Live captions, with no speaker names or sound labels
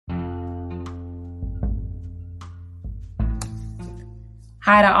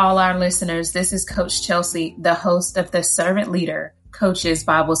Hi to all our listeners. This is Coach Chelsea, the host of the Servant Leader Coaches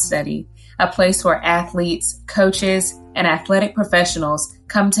Bible Study, a place where athletes, coaches, and athletic professionals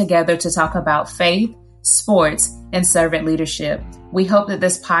come together to talk about faith, sports, and servant leadership. We hope that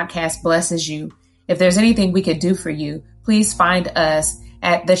this podcast blesses you. If there's anything we could do for you, please find us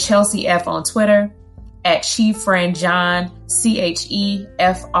at the Chelsea F on Twitter, at ChefRanJohn, ChefRanJohn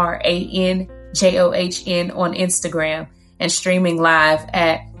on Instagram, and streaming live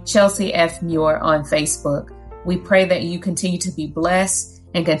at Chelsea F. Muir on Facebook. We pray that you continue to be blessed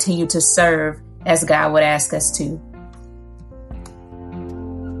and continue to serve as God would ask us to.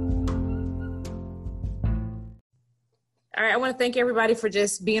 All right, I want to thank everybody for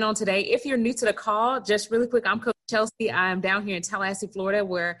just being on today. If you're new to the call, just really quick, I'm Coach Chelsea. I'm down here in Tallahassee, Florida,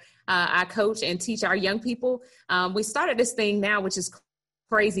 where I coach and teach our young people. We started this thing now, which is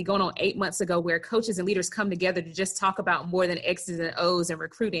crazy, going on 8 months ago, where coaches and leaders come together to just talk about more than X's and O's and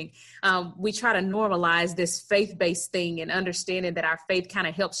recruiting. We try to normalize this faith-based thing and understanding that our faith kind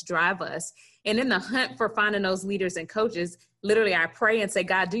of helps drive us. And in the hunt for finding those leaders and coaches, literally I pray and say,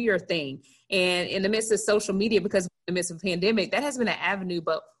 God, do your thing. And in the midst of social media, because we're in the midst of a pandemic, that has been an avenue.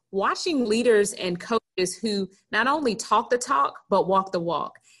 But watching leaders and coaches who not only talk the talk, but walk the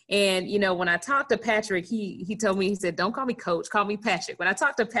walk. And, you know, when I talked to Patrick, he told me, he said, don't call me coach, call me Patrick. When I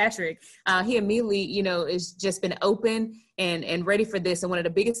talked to Patrick, he immediately, you know, has just been open and ready for this. And one of the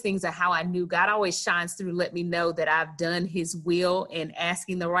biggest things of how I knew God always shines through, let me know that I've done his will and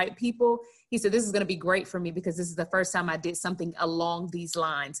asking the right people. He said, this is going to be great for me because this is the first time I did something along these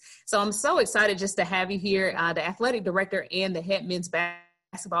lines. So I'm so excited just to have you here, the athletic director and the head men's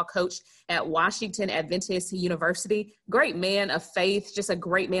basketball coach at Washington Adventist University. Great man of faith, just a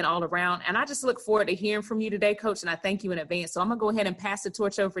great man all around. And I just look forward to hearing from you today, Coach, and I thank you in advance. So I'm going to go ahead and pass the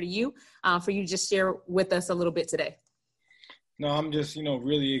torch over to you for you to just share with us a little bit today. No, I'm just,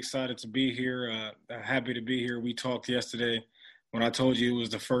 really excited to be here. Happy to be here. We talked yesterday when I told you it was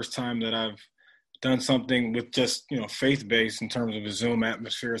the first time that I've done something with just, faith-based in terms of a Zoom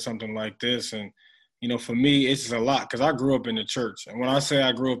atmosphere or something like this. And for me, it's just a lot because I grew up in the church. And when I say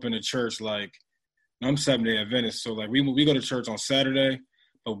I grew up in the church, like, I'm Seventh-day Adventist. So, like, we go to church on Saturday,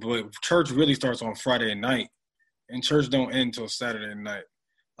 but church really starts on Friday night. And church don't end until Saturday night.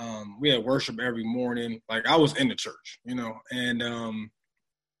 We had worship every morning. Like, I was in the church, and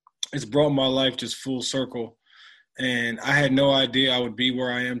it's brought my life just full circle. And I had no idea I would be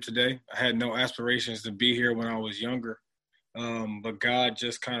where I am today. I had no aspirations to be here when I was younger. But God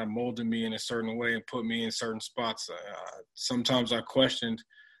just kind of molded me in a certain way and put me in certain spots. Sometimes I questioned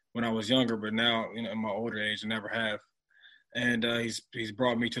when I was younger, but now, in my older age, I never have. And he's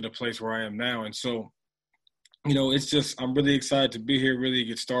brought me to the place where I am now. And so, it's just, I'm really excited to be here, really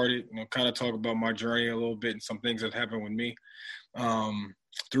get started, kind of talk about my journey a little bit and some things that happened with me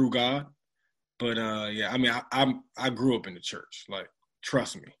through God. But, I grew up in the church, like,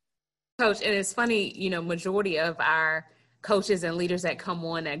 trust me. Coach, and it's funny, majority of our coaches and leaders that come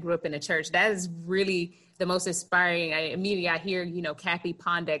on that grew up in the church, that is really the most inspiring. I hear, Kathy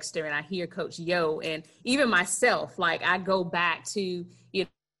Pondexter, and I hear Coach Yo, and even myself, like, I go back to,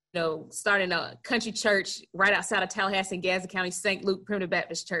 starting a country church right outside of Tallahassee in Gadsden County, St. Luke Primitive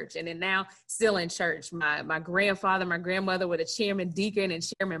Baptist Church, and then now still in church. My grandfather, my grandmother were the chairman deacon and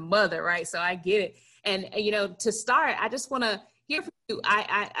chairman mother, right? So I get it. And, to start, I just want to hear from you.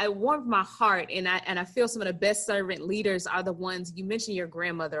 I warmed my heart, and I feel some of the best servant leaders are the ones, you mentioned your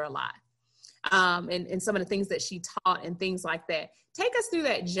grandmother a lot, and some of the things that she taught and things like that. Take us through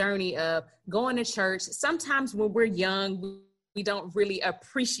that journey of going to church. Sometimes when we're young, we don't really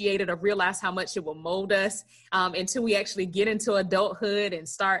appreciate it or realize how much it will mold us until we actually get into adulthood and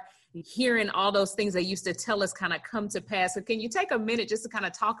start hearing all those things they used to tell us kind of come to pass. So can you take a minute just to kind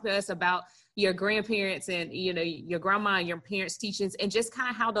of talk to us about your grandparents and, your grandma and your parents' teachings, and just kind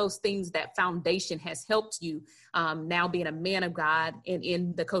of how those things, that foundation has helped you now being a man of God and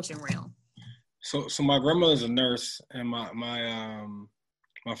in the coaching realm? So my grandmother's a nurse, and my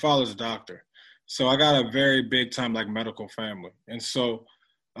father's a doctor. So I got a very big time, like, medical family. And so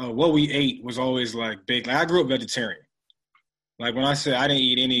what we ate was always, like, big. Like, I grew up vegetarian. Like, when I say I didn't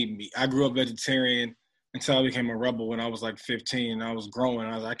eat any meat, I grew up vegetarian until I became a rebel when I was, like, 15. And I was growing.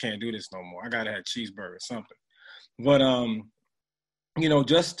 I was like, I can't do this no more. I got to have cheeseburger or something. But,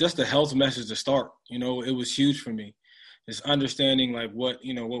 just the health message to start, it was huge for me. Just understanding, like, what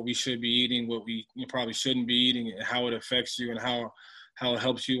we should be eating, what we probably shouldn't be eating, and how it affects you, and how it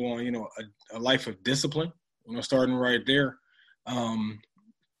helps you on, a life of discipline, starting right there.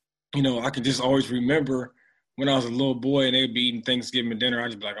 I can just always remember when I was a little boy and they'd be eating Thanksgiving dinner, I'd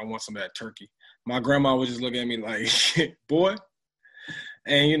just be like, I want some of that turkey. My grandma would just look at me like, boy.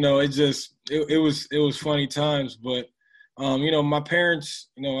 And, it was funny times, but, my parents,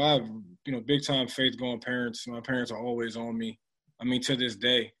 I have, big time faith going parents. My parents are always on me. I mean, to this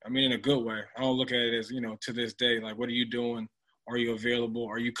day, I mean, in a good way. I don't look at it as, to this day, like, what are you doing? Are you available?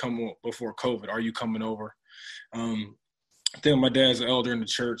 Are you coming before COVID? Are you coming over? I think my dad's an elder in the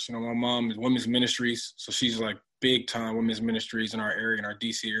church. My mom is women's ministries. So she's like big time women's ministries in our area, in our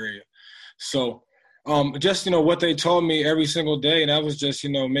DC area. So, just, what they taught me every single day. And that was just,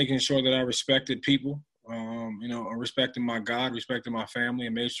 making sure that I respected people, respecting my God, respecting my family,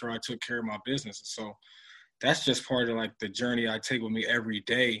 and made sure I took care of my business. And so that's just part of like the journey I take with me every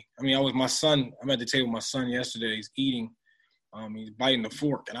day. I mean, I'm at the table with my son yesterday. He's eating, he's biting the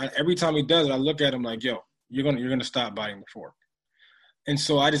fork. And every time he does it, I look at him like, yo, you're going to stop biting the fork. And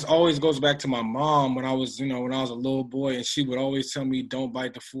so I just always goes back to my mom when I was a little boy, and she would always tell me, don't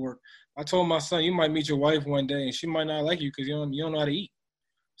bite the fork. I told my son, you might meet your wife one day and she might not like you because you don't know how to eat.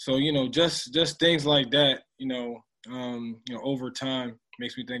 So, just things like that, over time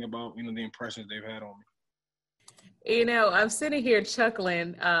makes me think about, the impressions they've had on me. I'm sitting here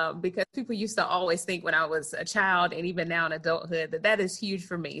chuckling because people used to always think when I was a child and even now in adulthood that is huge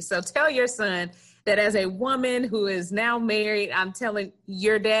for me. So tell your son that as a woman who is now married, I'm telling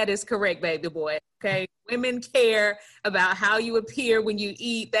your dad is correct, baby boy. Okay. Women care about how you appear when you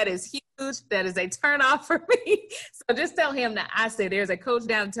eat. That is huge. That is a turnoff for me. So just tell him that I say there's a coach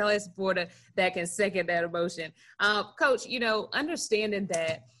down in Tallahassee, Florida that can second that emotion. Coach, understanding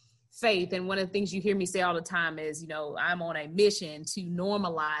that faith, and one of the things you hear me say all the time is, I'm on a mission to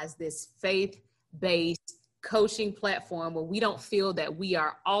normalize this faith-based coaching platform where we don't feel that we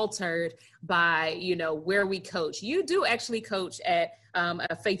are altered by, where we coach. You do actually coach at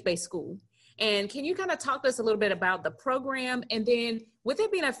a faith-based school. And can you kind of talk to us a little bit about the program? And then with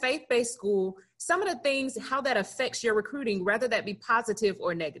it being a faith-based school, some of the things, how that affects your recruiting, whether that be positive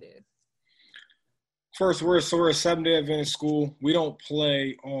or negative? First, we're a 7-day Adventist school. We don't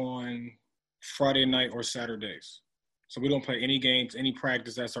play on Friday night or Saturdays. So we don't play any games, any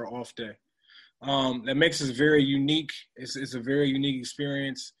practice. That's our off day. That makes us very unique. It's a very unique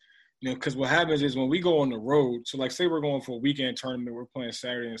experience, because what happens is when we go on the road, so like say we're going for a weekend tournament, we're playing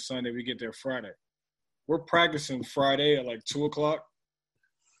Saturday and Sunday, we get there Friday. We're practicing Friday at like 2:00.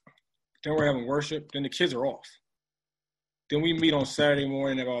 Then we're having worship. Then the kids are off. Then we meet on Saturday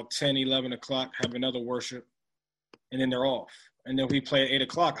morning at about 10, 11 o'clock, have another worship, and then they're off. And then we play at 8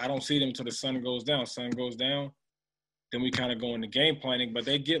 o'clock. I don't see them until the sun goes down. Sun goes down. Then we kind of go into game planning, but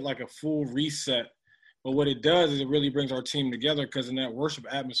they get like a full reset. But what it does is it really brings our team together, because in that worship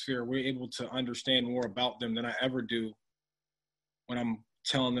atmosphere, we're able to understand more about them than I ever do when I'm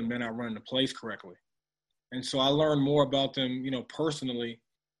telling them they're not running the plays correctly. And so I learn more about them, personally,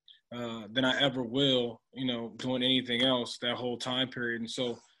 than I ever will, doing anything else that whole time period. And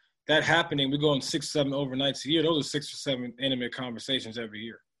so that happening, we go on 6, 7 overnights a year. Those are 6 or 7 intimate conversations every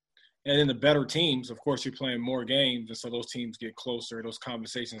year. And then the better teams, of course, you're playing more games. And so those teams get closer. Those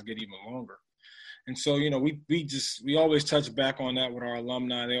conversations get even longer. And so, we always touch back on that with our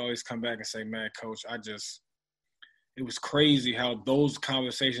alumni. They always come back and say, man, coach, it was crazy how those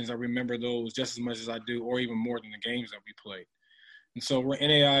conversations, I remember those just as much as I do, or even more than the games that we played. And so we're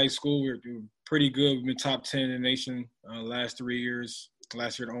NAIA school. We're pretty good. We've been top 10 in the nation last 3 years.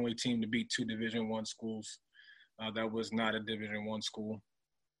 Last year, the only team to beat 2 Division I schools. That was not a Division I school.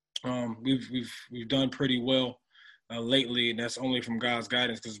 We've done pretty well lately, and that's only from God's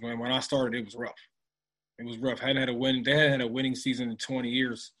guidance, because when I started, it was rough. It was rough. They hadn't had a winning season in 20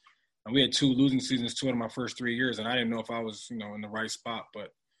 years. And we had 2 losing seasons, 2 out of my first 3 years, and I didn't know if I was, in the right spot. But,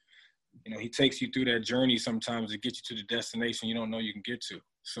 he takes you through that journey sometimes to get you to the destination you don't know you can get to.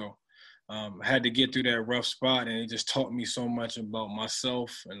 So I had to get through that rough spot, and it just taught me so much about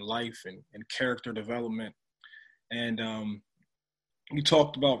myself and life and character development. And you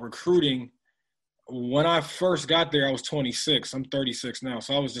talked about recruiting. When I first got there, I was 26. I'm 36 now.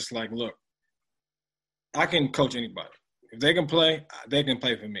 So I was just like, look, I can coach anybody. If they can play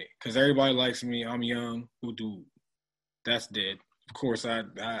for me, because everybody likes me. I'm young. That's dead. Of course, I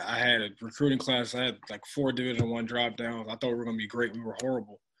had a recruiting class. I had like 4 Division I drop downs. I thought we were going to be great. We were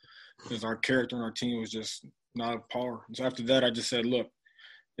horrible because our character and our team was just not a par. And so after that, I just said, look,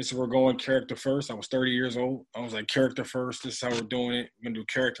 this is we're going character first. I was 30 years old. I was like, character first. This is how we're doing it. We're going to do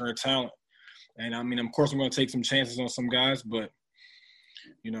character and talent. And, I mean, of course, I'm going to take some chances on some guys, but,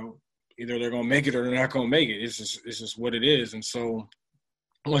 either they're going to make it or they're not going to make it. It's just what it is. And so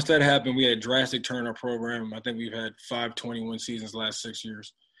once that happened, we had a drastic turn in our program. I think we've had 5 21 seasons the last 6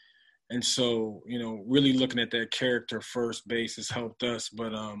 years. And so, really looking at that character first base has helped us.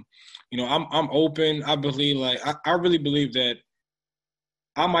 But, I'm open. I believe, I really believe that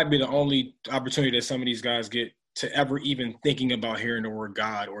I might be the only opportunity that some of these guys get to ever even thinking about hearing the word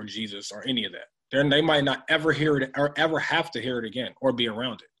God or Jesus or any of that. They might not ever hear it or ever have to hear it again or be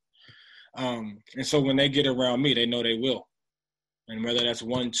around it. And so when they get around me, they know they will. And whether that's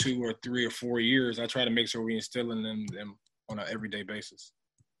 1, 2, or 3 or 4 years, I try to make sure we instill in them on an everyday basis.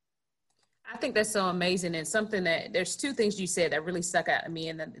 I think that's so amazing, and something that there's two things you said that really stuck out to me.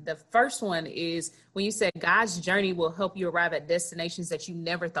 And the first one is when you said God's journey will help you arrive at destinations that you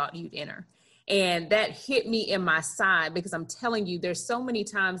never thought you'd enter. And that hit me in my side, because I'm telling you, there's so many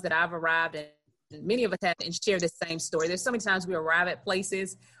times that I've arrived, and many of us have and share the same story. There's so many times we arrive at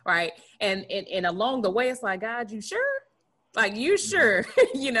places, right? And along the way, it's like, God, you sure? Like, you sure?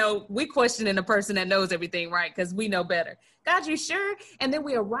 We questioning the person that knows everything, right? Because we know better. God, you sure? And then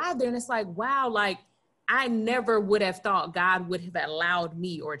we arrive there and it's like, wow, like I never would have thought God would have allowed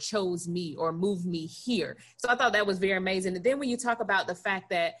me or chose me or moved me here. So I thought that was very amazing. And then when you talk about the fact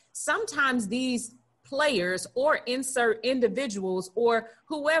that sometimes these players or insert individuals or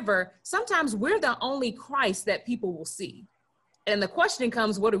whoever, sometimes we're the only Christ that people will see. And the question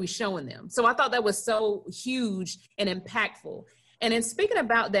comes, what are we showing them? So I thought that was so huge and impactful. And in speaking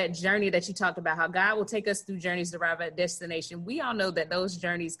about that journey that you talked about, how God will take us through journeys to arrive at a destination, we all know that those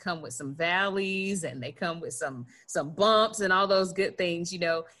journeys come with some valleys and they come with some bumps and all those good things,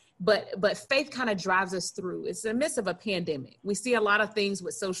 but faith kind of drives us through. It's in the midst of a pandemic. We see a lot of things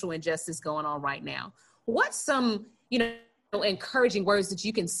with social injustice going on right now. What's some, encouraging words that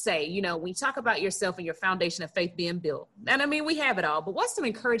you can say, when you talk about yourself and your foundation of faith being built? And I mean, we have it all, but what's some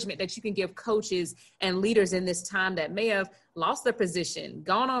encouragement that you can give coaches and leaders in this time that may have lost their position,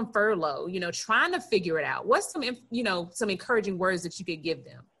 gone on furlough, trying to figure it out? What's some encouraging words that you could give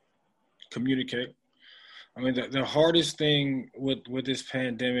them? Communicate. I mean, the hardest thing with this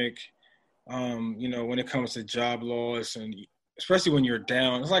pandemic, when it comes to job loss, and especially when you're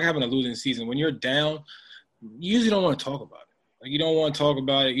down, it's like having a losing season. When you're down, you usually don't want to talk about it. Like, you don't want to talk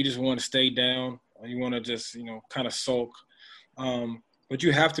about it. You just want to stay down. Or you want to just, kind of sulk. But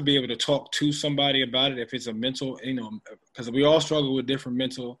you have to be able to talk to somebody about it if it's a mental, because we all struggle with different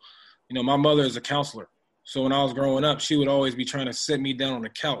mental. My mother is a counselor. So when I was growing up, she would always be trying to sit me down on the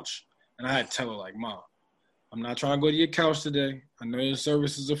couch. And I had to tell her, like, Mom, I'm not trying to go to your couch today. I know the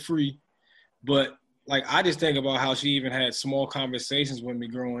services are free. But, like, I just think about how she even had small conversations with me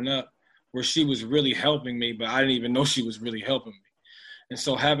growing up where she was really helping me, but I didn't even know she was really helping me. And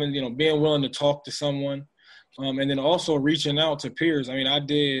so having, being willing to talk to someone, and then also reaching out to peers. I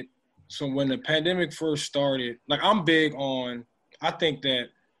mean, so when the pandemic first started, like, I'm big on, I think that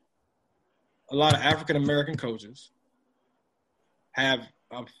a lot of African-American coaches have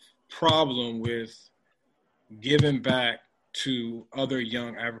a problem with giving back to other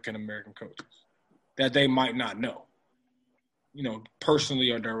young African-American coaches that they might not know, personally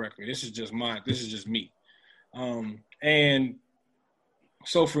or directly. This is just me. And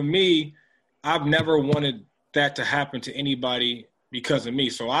so for me, I've never wanted that to happen to anybody because of me.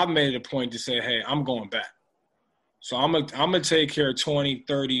 So I've made it a point to say, hey, I'm going back. So I'm going to take care of 20,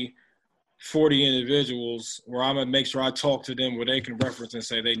 30, 40 individuals where I'm going to make sure I talk to them where they can reference and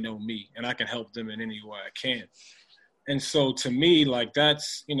say they know me and I can help them in any way I can. And so to me, like,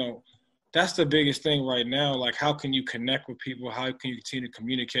 that's the biggest thing right now. Like, how can you connect with people? How can you continue to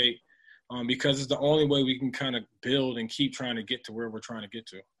communicate? Because it's the only way we can kind of build and keep trying to get to where we're trying to get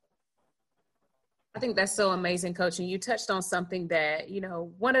to. I think that's so amazing, Coach. And you touched on something that,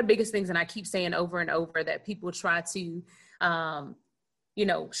 one of the biggest things, and I keep saying over and over, that people try to,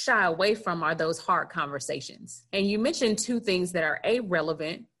 shy away from are those hard conversations. And you mentioned two things that are A,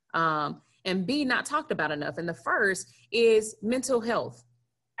 relevant, and B, not talked about enough. And the first is mental health.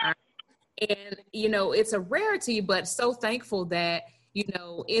 And, it's a rarity, but so thankful that,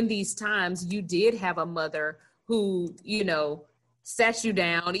 in these times, you did have a mother who, sat you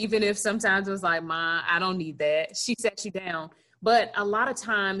down, even if sometimes it was like, Ma, I don't need that. She sat you down. But a lot of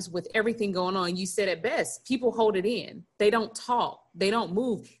times with everything going on, you said it best, people hold it in. They don't talk. They don't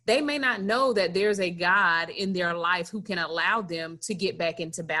move. They may not know that there's a God in their life who can allow them to get back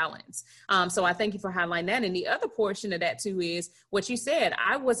into balance. So I thank you for highlighting that. And the other portion of that too is what you said.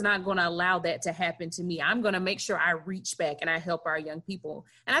 I was not going to allow that to happen to me. I'm going to make sure I reach back and I help our young people.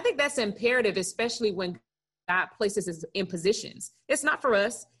 And I think that's imperative, especially when God places us in positions. It's not for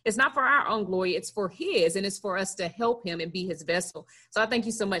us. It's not for our own glory. It's for his, and it's for us to help him and be his vessel. So I thank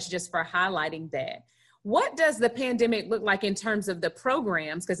you so much just for highlighting that. What does the pandemic look like in terms of the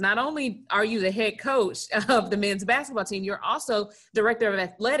programs? Because not only are you the head coach of the men's basketball team, you're also director of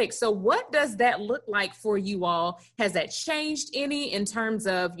athletics. So what does that look like for you all? Has that changed any in terms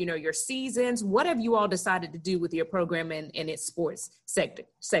of, your seasons? What have you all decided to do with your program and its sports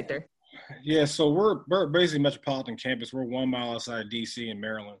sector? Yeah, so we're basically metropolitan campus. We're 1 mile outside DC in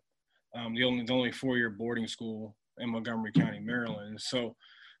Maryland. The only 4-year boarding school in Montgomery County, Maryland. So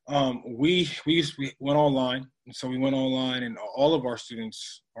we went online. And so we went online, and all of our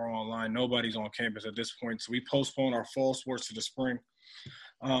students are online. Nobody's on campus at this point. So we postponed our fall sports to the spring.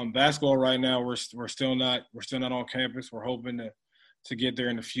 Basketball right now, we're still not on campus. We're hoping to get there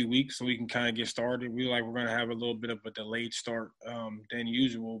in a few weeks so we can kind of get started. We're going to have a little bit of a delayed start than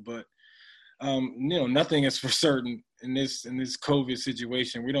usual, but nothing is for certain in this COVID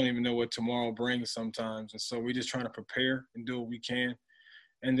situation. We don't even know what tomorrow brings sometimes. And so we're just trying to prepare and do what we can.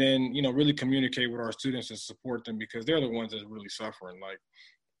 And then, really communicate with our students and support them, because they're the ones that's really suffering.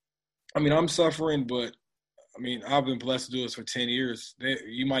 I'm suffering, but I've been blessed to do this for 10 years.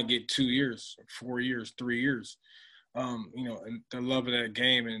 You might get 2 years, 4 years, 3 years, and the love of that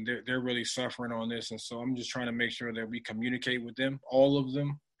game, and they're really suffering on this. And so I'm just trying to make sure that we communicate with them, all of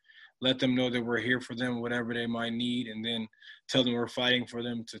them, let them know that we're here for them, whatever they might need, and then tell them we're fighting for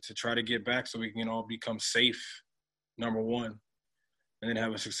them to try to get back so we can all become safe, number one, and then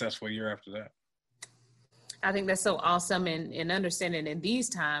have a successful year after that. I think that's so awesome. And understanding in these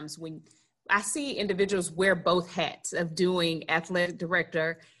times when I see individuals wear both hats of doing athletic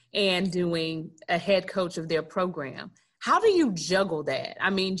director and doing a head coach of their program. How do you juggle that?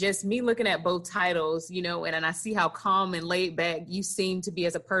 Just me looking at both titles, and I see how calm and laid back you seem to be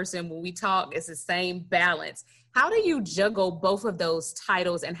as a person. When we talk, it's the same balance. How do you juggle both of those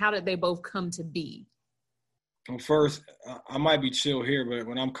titles, and how did they both come to be? Well, first, I might be chill here, but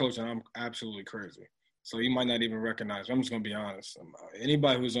when I'm coaching, I'm absolutely crazy. So you might not even recognize me. I'm just going to be honest.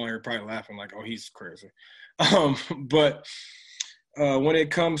 Anybody who's on here probably laughing like, oh, he's crazy. But when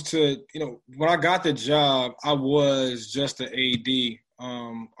it comes to, when I got the job, I was just an AD.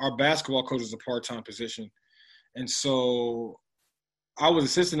 Our basketball coach is a part-time position. And so I was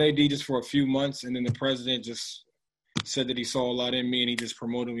assistant AD just for a few months, and then the president just said that he saw a lot in me, and he just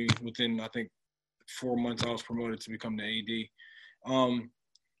promoted me within, I think, 4 months. I was promoted to become the AD.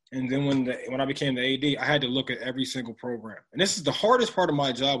 And then when I became the AD, I had to look at every single program. And this is the hardest part of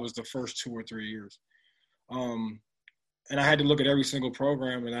my job, was the first 2 or 3 years. And I had to look at every single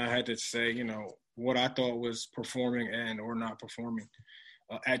program, and I had to say, what I thought was performing and or not performing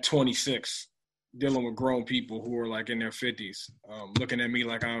at 26, dealing with grown people who are in their 50s, looking at me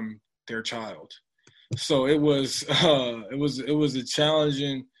like I'm their child. So it was a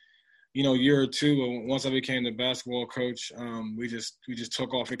challenging, year or two. And once I became the basketball coach, we just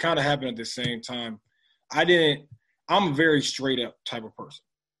took off. It kind of happened at the same time. I'm a very straight up type of person.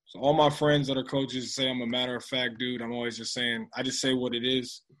 So all my friends that are coaches say I'm a matter of fact dude. I'm always just saying, I just say what it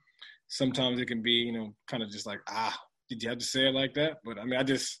is. Sometimes it can be, kind of just like, did you have to say it like that? But I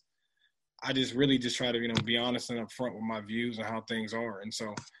just really just try to, be honest and upfront with my views and how things are. And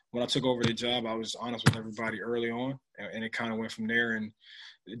so when I took over the job, I was honest with everybody early on, and it kind of went from there. And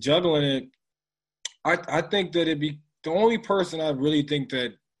juggling it, I think that the only person I really think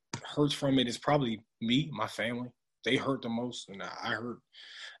that hurts from it is probably me, my family. They hurt the most, and I hurt.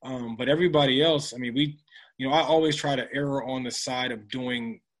 But everybody else, I always try to err on the side of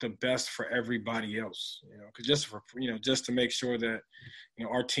doing the best for everybody else, because just to make sure that,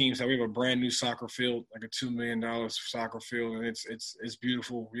 our teams, we have a brand new soccer field, like a $2 million soccer field, and it's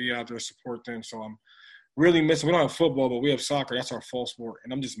beautiful. We out there to support them. So I'm really missing. We don't have football, but we have soccer. That's our fall sport.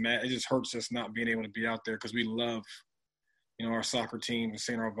 And I'm just mad. It just hurts us not being able to be out there, because we love, our soccer team and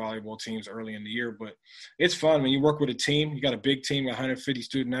seeing our volleyball teams early in the year. But it's fun when you work with a team. You got a big team, 150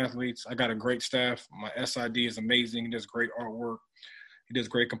 student athletes. I got a great staff. My SID is amazing. He does great artwork. He does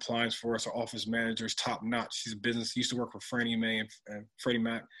great compliance for us. Our office manager is top notch. He's a business. He used to work for Freddie Mae and Freddie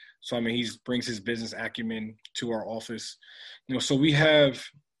Mac. So, he brings his business acumen to our office. So we have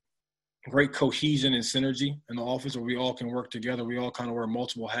great cohesion and synergy in the office where we all can work together. We all kind of wear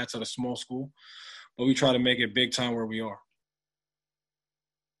multiple hats at a small school, but we try to make it big time where we are.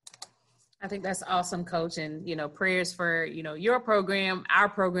 I think that's awesome, Coach. And, prayers for, your program, our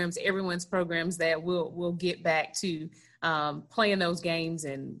programs, everyone's programs, that we'll get back to playing those games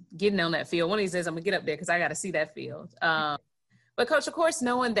and getting on that field. One of these days I'm going to get up there because I got to see that field. But Coach, of course,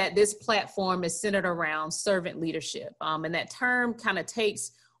 knowing that this platform is centered around servant leadership, and that term kind of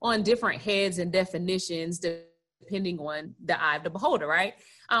takes on different heads and definitions depending on the eye of the beholder, right?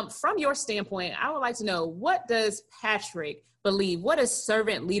 From your standpoint, I would like to know, what does Patrick believe? What does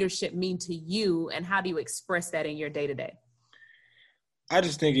servant leadership mean to you, and how do you express that in your day-to-day? I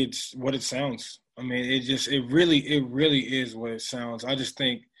just think it's what it sounds. I mean, it really is what it sounds. I just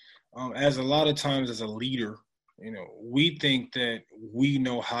think, as a lot of times as a leader, we think that we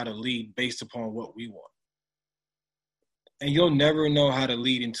know how to lead based upon what we want. And you'll never know how to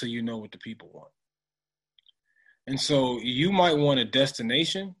lead until you know what the people want. And so you might want a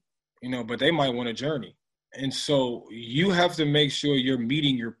destination, but they might want a journey. And so you have to make sure you're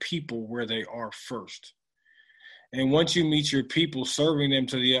meeting your people where they are first. And once you meet your people, serving them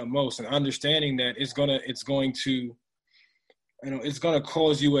to the utmost and understanding that it's going to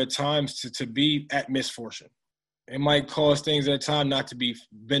cause you at times to be at misfortune. It might cause things at times not to be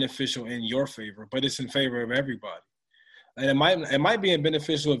beneficial in your favor, but it's in favor of everybody. And it might be in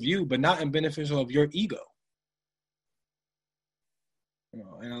beneficial of you, but not in beneficial of your ego.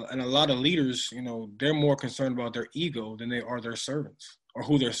 And a lot of leaders, they're more concerned about their ego than they are their servants or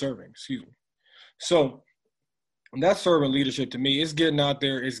who they're serving. Excuse me. So that's servant leadership to me. It's getting out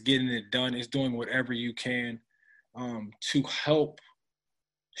there, it's getting it done, it's doing whatever you can to help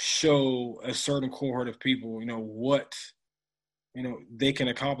show a certain cohort of people, what they can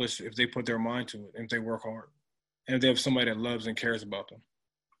accomplish if they put their mind to it, if they work hard, and if they have somebody that loves and cares about them.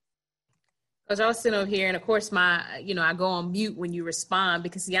 Because I was sitting over here, and of course I go on mute when you respond,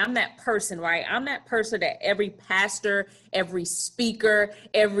 because see, I'm that person, right? I'm that person that every pastor, every speaker,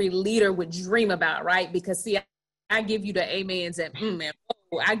 every leader would dream about, right? Because see, I give you the amens and and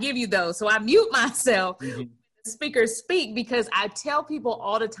I give you those. So I mute myself when the speakers speak, because I tell people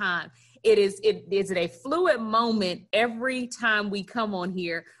all the time, it is a fluid moment every time we come on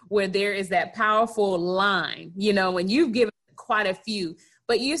here where there is that powerful line, and you've given quite a few.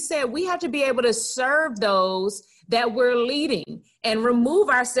 But you said we have to be able to serve those that we're leading and remove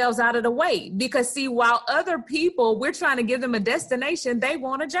ourselves out of the way. Because see, while other people, we're trying to give them a destination, they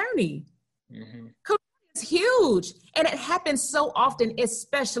want a journey. Mm-hmm. It's huge. And it happens so often,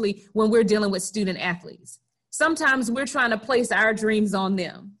 especially when we're dealing with student athletes. Sometimes we're trying to place our dreams on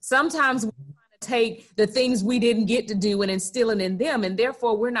them. Sometimes we're trying to take the things we didn't get to do and instill it in them. And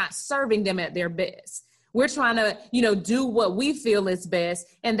therefore, we're not serving them at their best. We're trying to, do what we feel is best.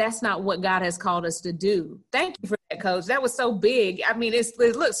 And that's not what God has called us to do. Thank you for that, Coach. That was so big. I mean, it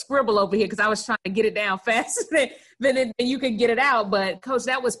looks scribble over here because I was trying to get it down faster than you could get it out. But Coach,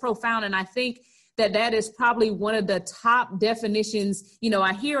 that was profound. And I think that is probably one of the top definitions.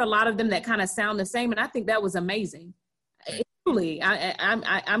 I hear a lot of them that kind of sound the same. And I think that was amazing. Truly,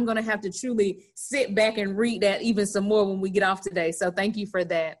 I'm going to have to truly sit back and read that even some more when we get off today. So thank you for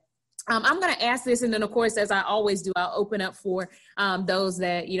that. I'm going to ask this, and then, of course, as I always do, I'll open up for those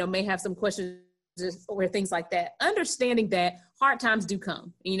that, may have some questions or things like that. Understanding that hard times do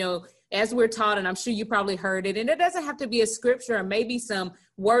come, as we're taught, and I'm sure you probably heard it, and it doesn't have to be a scripture or maybe some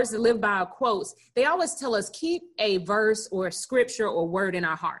words that live by our quotes. They always tell us keep a verse or a scripture or word in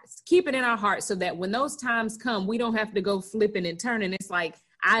our hearts. Keep it in our hearts so that when those times come, we don't have to go flipping and turning. It's like,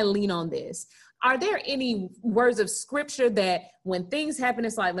 I lean on this. Are there any words of scripture that when things happen,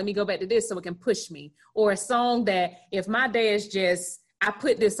 it's like, let me go back to this so it can push me? Or a song that if my day is just, I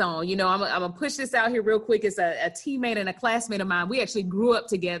put this on, I'm going to push this out here real quick. It's a teammate and a classmate of mine. We actually grew up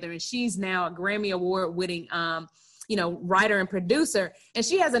together, and she's now a Grammy Award winning, writer and producer. And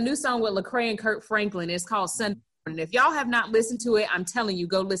she has a new song with Crarey and Kirk Franklin. It's called Sunday. And if y'all have not listened to it, I'm telling you,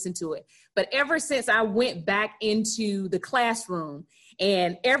 go listen to it. But ever since I went back into the classroom,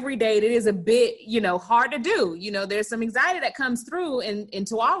 and every day it is a bit, hard to do. There's some anxiety that comes through, and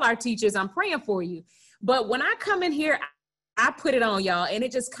to all our teachers, I'm praying for you. But when I come in here, I put it on, y'all, and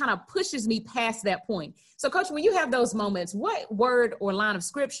it just kind of pushes me past that point. So, Coach, when you have those moments, what word or line of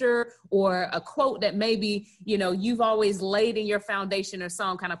scripture or a quote that maybe, you've always laid in your foundation or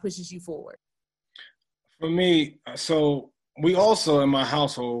song kind of pushes you forward? For me, so we also in my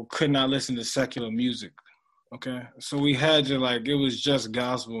household could not listen to secular music. Okay. So we had to it was just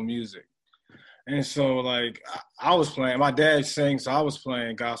gospel music. And so I was playing, my dad sang, so I was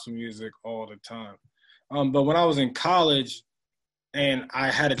playing gospel music all the time. But when I was in college and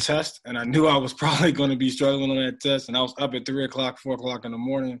I had a test and I knew I was probably going to be struggling on that test, and I was up at 3 o'clock, 4 o'clock in the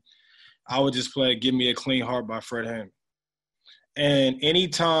morning, I would just play Give Me a Clean Heart by Fred Hammond. And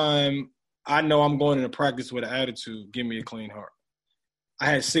anytime I know I'm going into practice with an attitude, give me a clean heart. I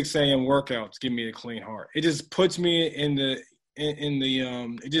had 6 a.m. workouts, give me a clean heart. It just puts me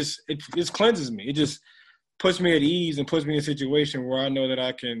it just cleanses me. It just puts me at ease and puts me in a situation where I know that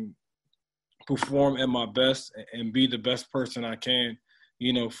I can perform at my best and be the best person I can,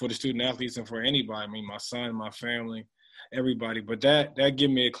 for the student athletes and for anybody. I mean, my son, my family, everybody. But that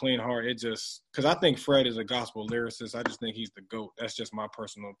give me a clean heart. It just, because I think Fred is a gospel lyricist. I just think he's the GOAT. That's just my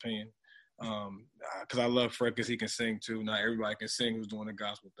personal opinion. Because I love Fred because he can sing too. Not everybody can sing who's doing the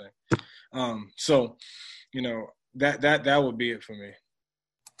gospel thing. So, you know, that would be it for me.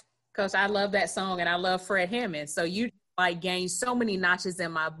 Coach, I love that song, and I love Fred Hammond. So you like gained so many notches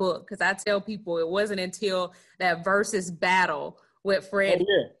in my book, because I tell people it wasn't until that versus battle with Fred. Oh,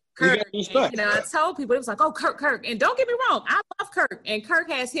 yeah. Kirk, and, you know, I told people, it was like, oh, Kirk. And don't get me wrong, I love Kirk, and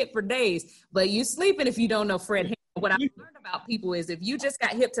Kirk has hit for days, but you sleeping if you don't know Fred Hammond. What I've learned about people is if you just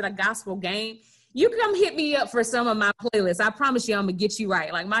got hip to the gospel game, you come hit me up for some of my playlists. I promise you I'm going to get you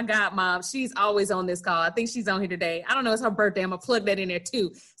right. Like my godmom, she's always on this call. I think she's on here today. I don't know, it's her birthday. I'm going to plug that in there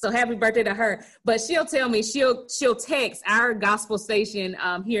too. So happy birthday to her. But she'll tell me, she'll text our gospel station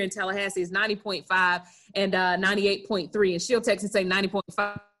here in Tallahassee is 90.5 and 98.3. And she'll text and say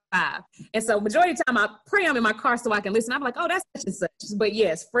 90.5. And so majority of the time I pray I'm in my car so I can listen. I'm like, oh, that's such and such. But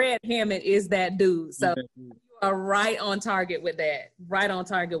yes, Fred Hammond is that dude. So you are right on target with that. Right on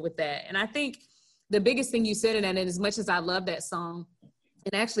target with that. And I think the biggest thing you said in that, and as much as I love that song,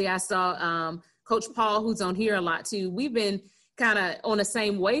 and actually I saw Coach Paul, who's on here a lot too, we've been kind of on the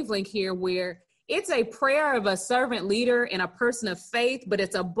same wavelength here, where it's a prayer of a servant leader and a person of faith, but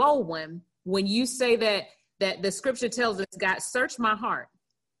it's a bold one when you say that the scripture tells us, God, search my heart.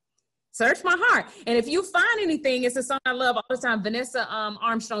 Search my heart. And if you find anything, it's a song I love all the time. Vanessa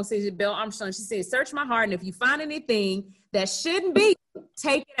Armstrong says, Bill Armstrong, she says, search my heart. And if you find anything that shouldn't be,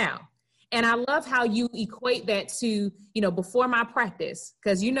 take it out. And I love how you equate that to, you know, before my practice,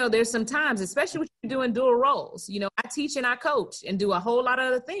 because, you know, there's some times, especially when you're doing dual roles, you know, I teach and I coach and do a whole lot of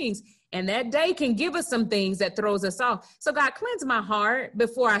other things. And that day can give us some things that throws us off. So God, cleanse my heart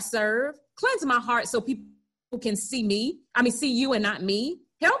before I serve. Cleanse my heart so people can see me. I mean, see you and not me.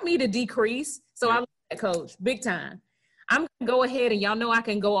 Help me to decrease. So I love that, Coach, big time. I'm going to go ahead, and y'all know I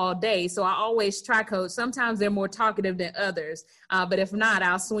can go all day. So I always try, Coach. Sometimes they're more talkative than others. But if not,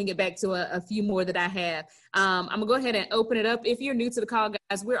 I'll swing it back to a few more that I have. I'm going to go ahead and open it up. If you're new to the call,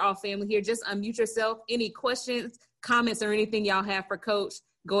 guys, we're all family here. Just unmute yourself. Any questions, comments, or anything y'all have for Coach,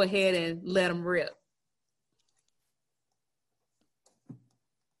 go ahead and let them rip.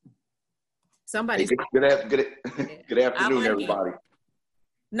 Somebody. Good afternoon, everybody.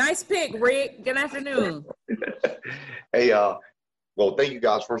 Nice pick, Rick. Good afternoon. Hey, well, thank you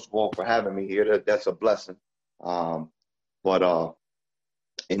guys, first of all, for having me here. That's a blessing. But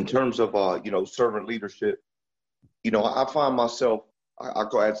in terms of, you know, servant leadership, you know, I find myself, I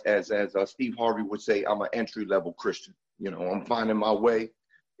go as Steve Harvey would say, I'm an entry-level Christian. You know, I'm finding my way.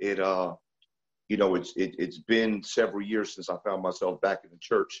 You know, it's been several years since I found myself back in the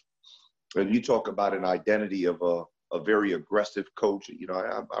church. And you talk about an identity of a very aggressive coach. You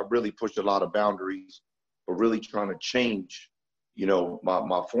know, I really pushed a lot of boundaries, but really trying to change, you know,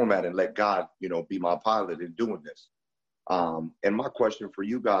 my format and let God, you know, be my pilot in doing this. And my question for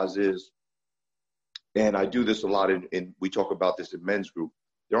you guys is, and I do this a lot in we talk about this in men's group,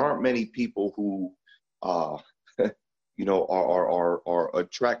 there aren't many people who, you know, are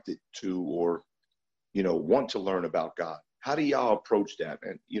attracted to or, you know, want to learn about God. How do y'all approach that?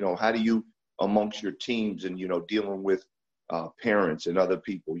 And, you know, how do you, amongst your teams and, you know, dealing with parents and other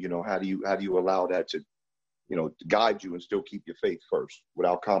people, you know, how do you allow that to, you know, to guide you and still keep your faith first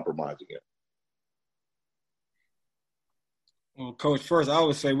without compromising it? Well, Coach, first I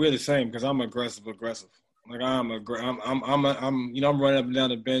would say we're the same because I'm aggressive. Like I'm you know, I'm running up and down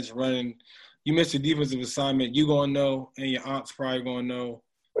the bench, running. You miss your defensive assignment, you gonna know, and your aunt's probably gonna know,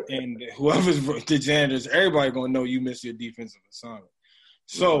 and whoever's the janitors, everybody gonna know you missed your defensive assignment.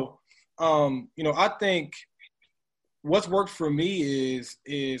 So, you know, I think what's worked for me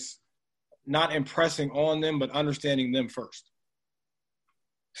is not impressing on them, but understanding them first.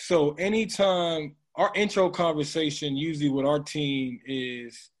 So anytime our intro conversation usually with our team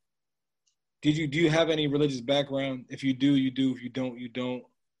is, do you have any religious background? If you do, you do. If you don't, you don't.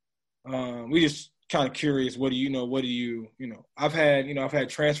 We just kind of curious. What do you know? What do you know? I've had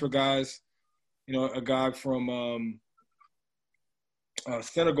transfer guys. You know, a guy from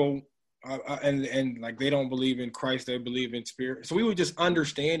Senegal, and like they don't believe in Christ, they believe in spirit. So we would just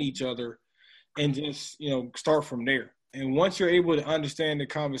understand each other, and just, you know, start from there. And once you're able to understand the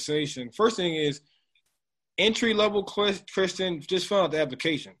conversation, first thing is entry-level Christian, just fill out the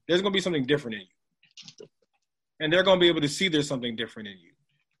application. There's going to be something different in you. And they're going to be able to see there's something different in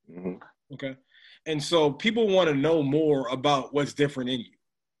you. Mm-hmm. Okay? And so people want to know more about what's different in you.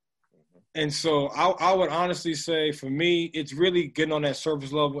 And so I would honestly say, for me, it's really getting on that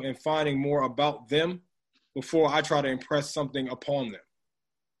surface level and finding more about them before I try to impress something upon them.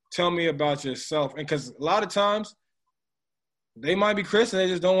 Tell me about yourself. And because a lot of times they might be Christian, they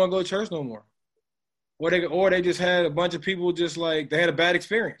just don't want to go to church no more. Or they just had a bunch of people just like, they had a bad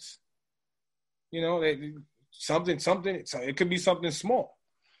experience. You know, something, it could be something small.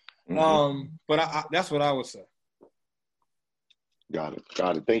 Mm-hmm. But that's what I would say. Got it.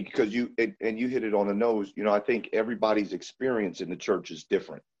 Thank you. Because you hit it on the nose. You know, I think everybody's experience in the church is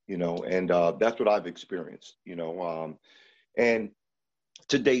different, you know, and that's what I've experienced, you know. And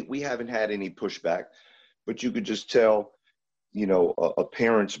to date, we haven't had any pushback, but you could just tell, you know, a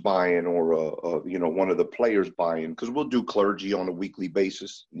parent's buy-in or, you know, one of the players buy-in, because we'll do clergy on a weekly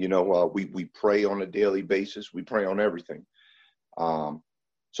basis. You know, we pray on a daily basis. We pray on everything.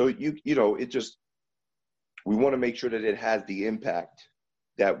 So, you know, it just, we want to make sure that it has the impact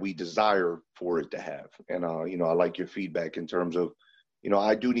that we desire for it to have. And, you know, I like your feedback in terms of, you know,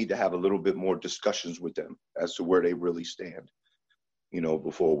 I do need to have a little bit more discussions with them as to where they really stand, you know,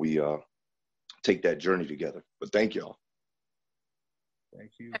 before we take that journey together. But thank y'all.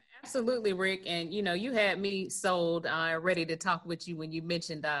 Thank you. Absolutely, Rick. And, you know, you had me sold, ready to talk with you when you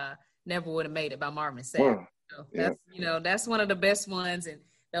mentioned Never Would Have Made It by Marvin Sapp. So that's, you know, that's one of the best ones. And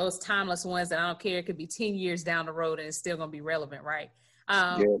those timeless ones that I don't care, it could be 10 years down the road and it's still going to be relevant, right?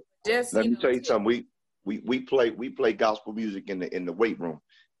 Just let me tell you something. We play gospel music in the weight room,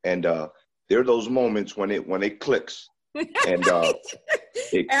 and there are those moments when it clicks, and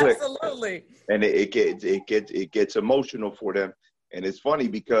it clicks, absolutely, and it gets emotional for them, and it's funny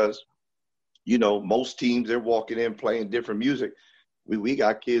because, you know, most teams, they're walking in playing different music. We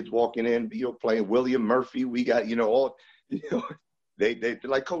got kids walking in, you know, playing William Murphy. We got, you know, all, you know. They're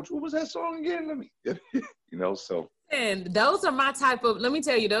like, Coach, what was that song again? Let me, you know, so. And those are my type of, let me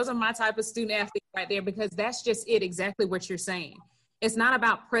tell you, those are my type of student athlete right there, because that's just it, exactly what you're saying. It's not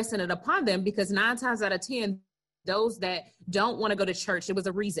about pressing it upon them, because 9 times out of 10, those that don't want to go to church, it was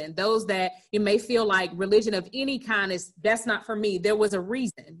a reason. Those that you may feel like religion of any kind that's not for me. There was a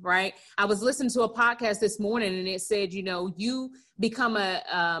reason, right? I was listening to a podcast this morning and it said, you know, you become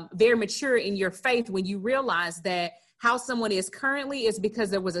very mature in your faith when you realize that how someone is currently is because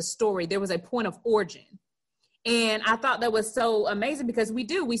there was a story, there was a point of origin. And I thought that was so amazing, because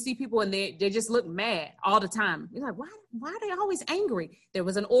we see people and they just look mad all the time. You're like, why are they always angry? There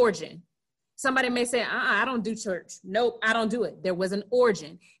was an origin. Somebody may say, I don't do church. Nope, I don't do it. There was an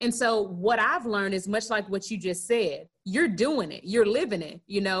origin. And so what I've learned is much like what you just said. You're doing it. You're living it.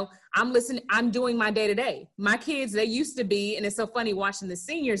 You know, I'm listening. I'm doing my day to day. My kids, they used to be, and it's so funny watching the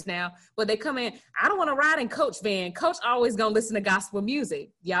seniors now, but they come in, I don't want to ride in Coach van. Coach always going to listen to gospel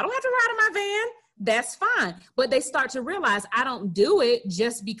music. Y'all don't have to ride in my van. That's fine. But they start to realize I don't do it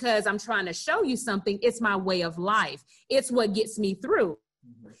just because I'm trying to show you something. It's my way of life. It's what gets me through.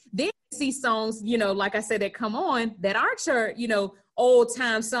 Mm-hmm. Then you see songs, you know, like I said, that come on that aren't your, you know, old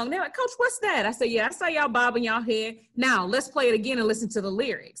time song. They're like, Coach, what's that? I say, yeah, I saw y'all bobbing y'all head. Now let's play it again and listen to the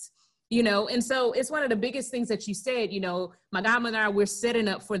lyrics, you know? And so it's one of the biggest things that you said, you know, my godmother and I, we're setting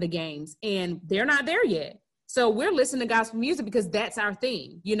up for the games and they're not there yet. So we're listening to gospel music because that's our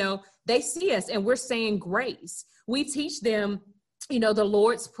thing. You know, they see us and we're saying grace. We teach them, you know, the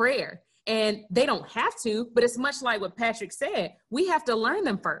Lord's Prayer, and they don't have to, but it's much like what Patrick said. We have to learn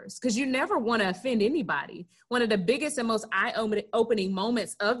them first, because you never want to offend anybody. One of the biggest and most eye-opening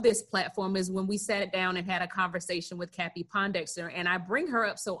moments of this platform is when we sat down and had a conversation with Cappy Pondexter. And I bring her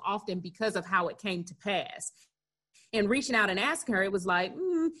up so often because of how it came to pass. And reaching out and asking her, it was like,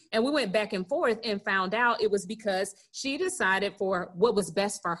 and we went back and forth and found out it was because she decided for what was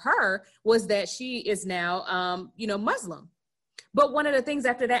best for her was that she is now, you know, Muslim. But one of the things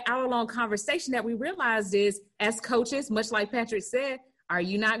after that hour-long conversation that we realized is, as coaches, much like Patrick said, are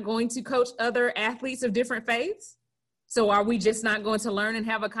you not going to coach other athletes of different faiths? So are we just not going to learn and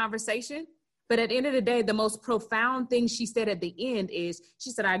have a conversation? But at the end of the day, the most profound thing she said at the end is,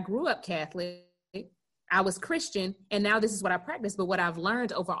 she said, I grew up Catholic. I was Christian, and now this is what I practice. But what I've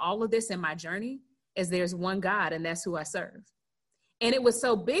learned over all of this in my journey is there's one God, and that's who I serve. And it was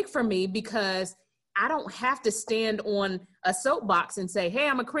so big for me because I don't have to stand on a soapbox and say, hey,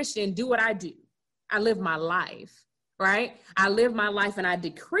 I'm a Christian, do what I do. I live my life, right? I live my life and I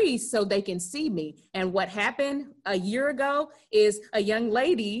decrease so they can see me. And what happened a year ago is a young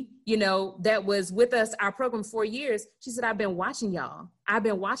lady, you know, that was with us, our program 4 years. She said, I've been watching y'all. I've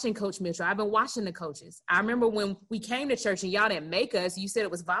been watching Coach Mitchell. I've been watching the coaches. I remember when we came to church and y'all didn't make us, you said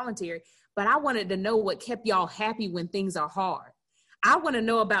it was voluntary, but I wanted to know what kept y'all happy when things are hard. I want to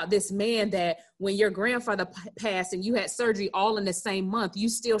know about this man that when your grandfather passed and you had surgery all in the same month, you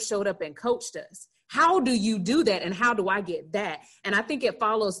still showed up and coached us. How do you do that? And how do I get that? And I think it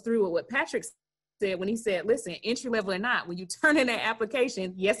follows through with what Patrick said when he said, listen, entry level or not, when you turn in an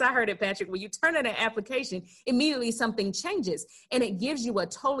application, yes, I heard it, Patrick, when you turn in an application, immediately something changes and it gives you a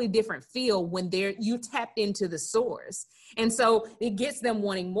totally different feel when you tapped into the source. And so it gets them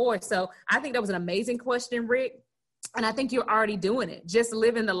wanting more. So I think that was an amazing question, Rick. And I think you're already doing it, just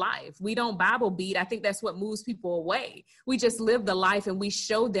living the life. We don't Bible beat. I think that's what moves people away. We just live the life and we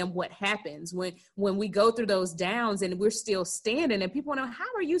show them what happens when we go through those downs and we're still standing and people know, how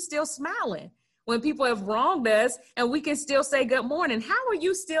are you still smiling? When people have wronged us and we can still say good morning, how are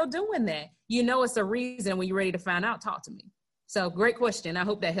you still doing that? You know, it's a reason. When you're ready to find out, talk to me. So great question. I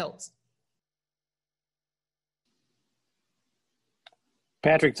hope that helps.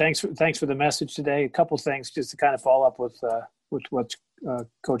 Patrick, thanks for the message today. A couple things just to kind of follow up with what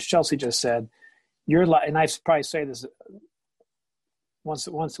Coach Chelsea just said. Your life, and I probably say this once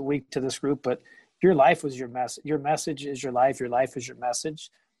a week to this group, but your life was your message. Your message is your life. Your life is your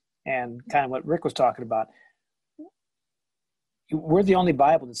message, and kind of what Rick was talking about. We're the only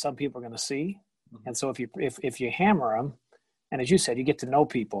Bible that some people are going to see, and so if you hammer them, and as you said, you get to know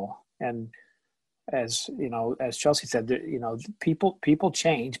people and. As you know, as Chelsea said, you know, people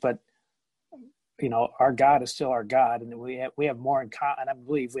change, but you know, our God is still our God, and we have more in common. And I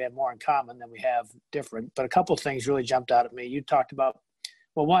believe we have more in common than we have different. But a couple of things really jumped out at me. You talked about,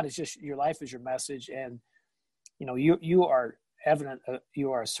 well, one is just your life is your message, and you know, you are evident.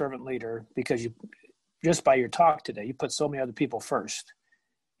 You are a servant leader because you just by your talk today, you put so many other people first.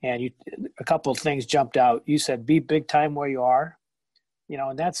 And a couple of things jumped out. You said, "Be big time where you are." You know,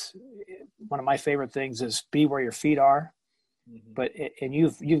 and that's one of my favorite things is be where your feet are. Mm-hmm. But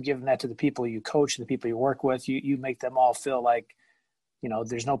you've given that to the people you coach and the people you work with. You make them all feel like, you know,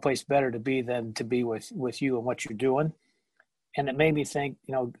 there's no place better to be than to be with you and what you're doing. And it made me think,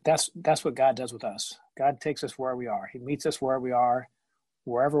 you know, that's what God does with us. God takes us where we are. He meets us where we are,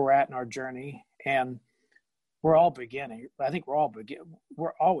 wherever we're at in our journey. And we're all beginning. I think we're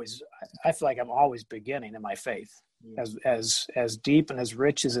always, I feel like I'm always beginning in my faith. As deep and as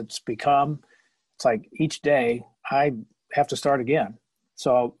rich as it's become, it's like each day I have to start again.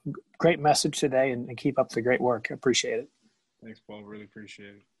 So great message today, and keep up the great work. I appreciate it. Thanks, Paul. Really appreciate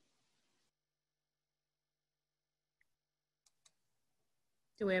it.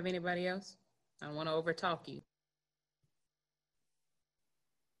 Do we have anybody else? I don't want to overtalk you.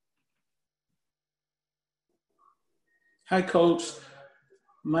 Hi, Coach.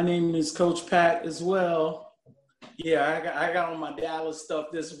 My name is Coach Pat as well. Yeah, I got on my Dallas stuff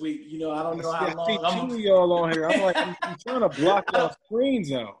this week. You know, I don't know how long I'm two y'all on here. I'm like, I'm trying to block y'all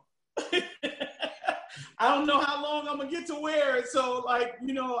screens out. I don't know how long I'm gonna get to wear it. So, like,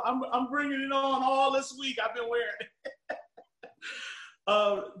 you know, I'm bringing it on all this week. I've been wearing it.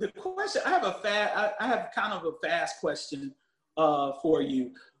 The question I have kind of a fast question for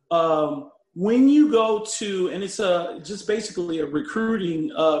you. When you go to, and it's just basically a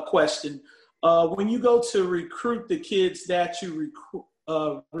recruiting question. When you go to recruit the kids that you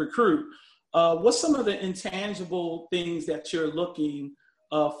recruit, what's some of the intangible things that you're looking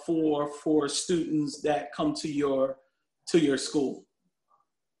for students that come to your school?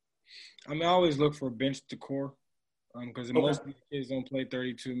 I mean, I always look for bench decor because most of these kids don't play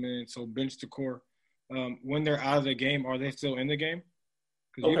 32 minutes. So bench decor. When they're out of the game, are they still in the game?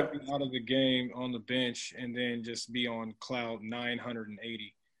 Because you don't be out of the game on the bench and then just be on cloud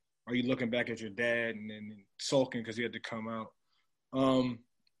 980. Are you looking back at your dad and then sulking because he had to come out?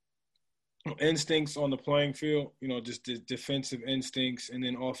 Instincts on the playing field, you know, just the defensive instincts. And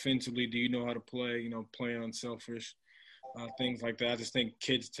then offensively, do you know how to play, you know, play unselfish, things like that. I just think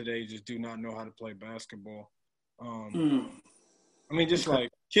kids today just do not know how to play basketball. I mean, just like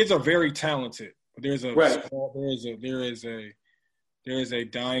kids are very talented. But there is a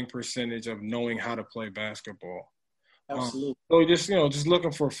dying percentage of knowing how to play baskasball. Absolutely. So just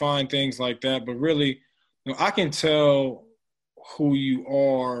looking for fine things like that. But really, you know, I can tell who you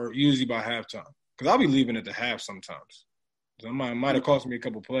are usually by halftime because I'll be leaving at the half sometimes. So it might have cost me a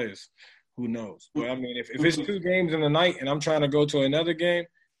couple plays. Who knows? But I mean, if it's 2 games in the night and I'm trying to go to another game,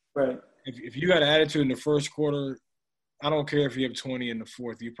 right? If you got an attitude in the first quarter, I don't care if you have 20 in the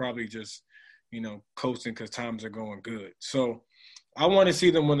fourth. You're probably just, you know, coasting because times are going good. So I want to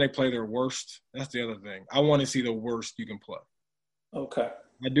see them when they play their worst. That's the other thing. I want to see the worst you can play. Okay.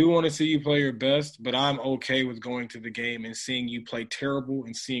 I do want to see you play your best, but I'm okay with going to the game and seeing you play terrible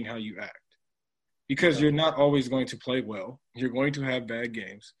and seeing how you act. Because you're not always going to play well. You're going to have bad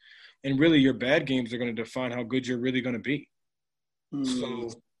games. And really your bad games are going to define how good you're really going to be.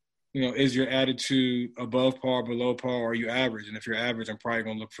 So, you know, is your attitude above par, below par, or are you average? And if you're average, I'm probably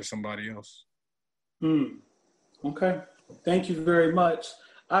going to look for somebody else. Okay. Thank you very much.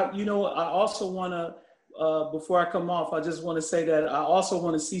 I also want to, before I come off, I just want to say that I also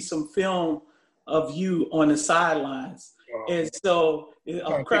want to see some film of you on the sidelines. And so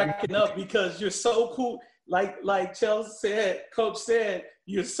I'm cracking up because you're so cool. Like Chelsea said, Coach said,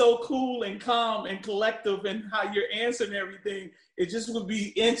 you're so cool and calm and collective and how you're answering everything. It just would be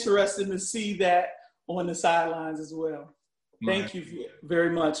interesting to see that on the sidelines as well. Thank you very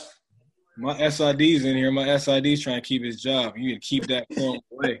much. My SID's in here. My SID's trying to keep his job. You need to keep that film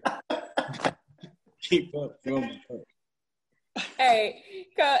away. Keep that film away.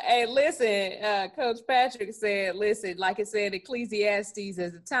 Hey, listen, Coach Patrick said, listen, like it said, Ecclesiastes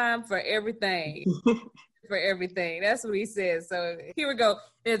is a time for everything. For everything. That's what he said. So here we go.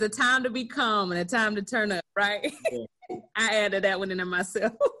 There's a time to be calm and a time to turn up, right? Yeah. I added that one in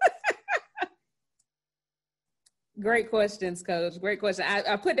myself. Great questions, Coach. Great question.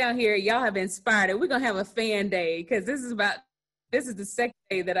 I put down here, y'all have inspired it. We're going to have a fan day because this is the second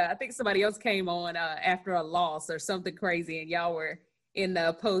day that I think somebody else came on after a loss or something crazy, and y'all were in the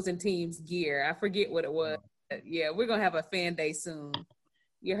opposing team's gear. I forget what it was. Yeah, we're going to have a fan day soon.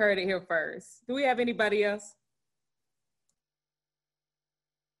 You heard it here first. Do we have anybody else?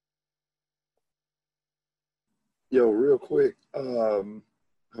 Yo, real quick.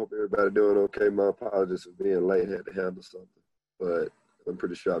 Hope everybody doing okay. My apologies for being late. Had to handle something, but I'm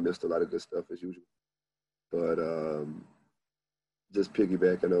pretty sure I missed a lot of good stuff as usual. But just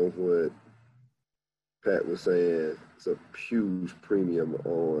piggybacking off what Pat was saying, it's a huge premium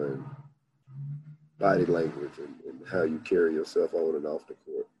on body language and how you carry yourself on and off the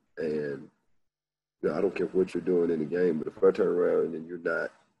court. And I don't care what you're doing in the game, but if I turn around and you're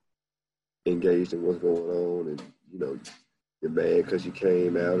not engaged in what's going on, and you're mad because you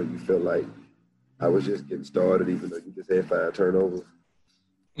came out and you felt like I was just getting started, even though you just had 5 turnovers.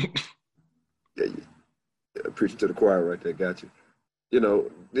 Yeah, preaching to the choir right there, got you.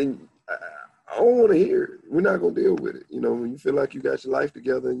 Then I don't want to hear it. We're not going to deal with it. When you feel like you got your life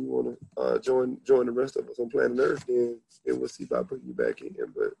together and you want to join the rest of us on planet Earth, then we'll see about putting you back in.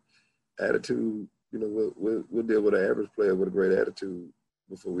 But attitude, we'll deal with an average player with a great attitude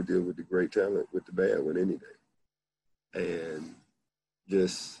before we deal with the great talent with the bad one any day. And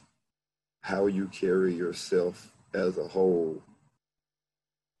just how you carry yourself as a whole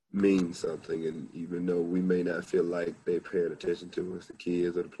means something. And even though we may not feel like they're paying attention to us, the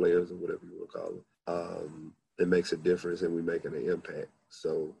kids or the players or whatever you want to call them, it makes a difference and we're making an impact.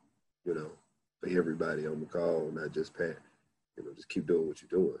 So, for everybody on the call, not just Pat, just keep doing what you're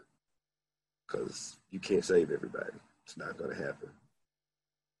doing, because you can't save everybody. It's not going to happen.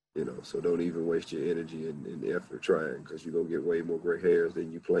 So don't even waste your energy and effort trying, because you're going to get way more gray hairs than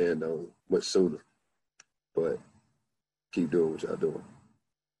you planned on much sooner. But keep doing what y'all doing.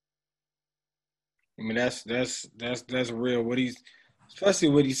 I mean, that's real. Especially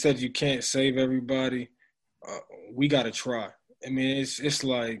what he said, you can't save everybody. We got to try. I mean, it's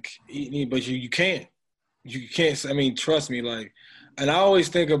like, but you can't. You can't. I mean, trust me. And I always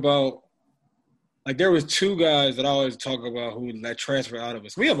think about, there was 2 guys that I always talk about who transfer out of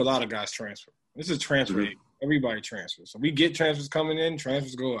us. We have a lot of guys transfer. This is transfer. Mm-hmm. Everybody transfers. So we get transfers coming in,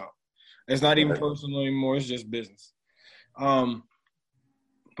 transfers go out. It's not even personal anymore. It's just business.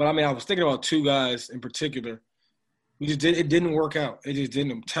 But I mean, I was thinking about 2 guys in particular. It didn't work out. It just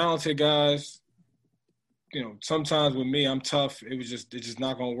didn't. Talented guys. Sometimes with me, I'm tough. It's just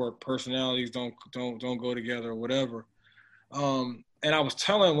not gonna work. Personalities don't go together or whatever. And I was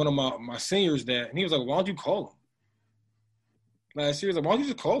telling one of my seniors that, and he was like, "Why don't you call him?" Last year, he was like, "Why don't you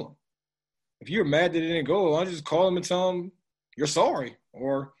just call him? If you're mad that it didn't go, why don't you just call him and tell him you're sorry,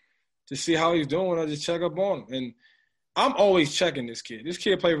 or to see how he's doing, or just check up on him?" And I'm always checking this kid. This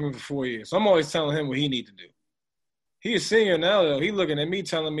kid played for me for 4 years, so I'm always telling him what he needs to do. He is senior now, though. He's looking at me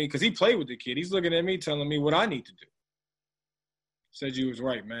telling me, because he played with the kid, he's looking at me telling me what I need to do. Said you was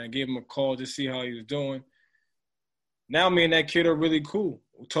right, man. Gave him a call to see how he was doing. Now me and that kid are really cool.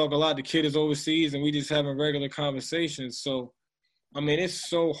 We talk a lot. The kid is overseas, and we just having regular conversations. So, I mean, it's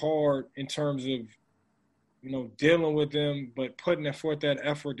so hard in terms of, dealing with them, but putting forth that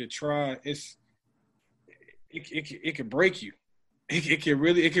effort to try. It could break you. It could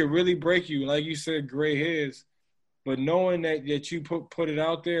really break you. Like you said, gray hairs. But knowing that you put it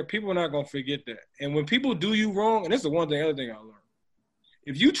out there, people are not gonna forget that. And when people do you wrong, and this is the other thing I learned.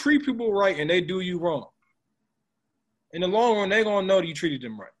 If you treat people right and they do you wrong, in the long run, they're going to know that you treated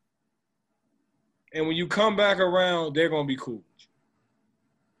them right. And when you come back around, they're going to be cool.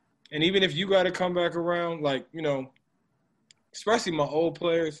 And even if you got to come back around, especially my old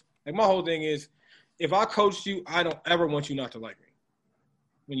players, my whole thing is, if I coached you, I don't ever want you not to like me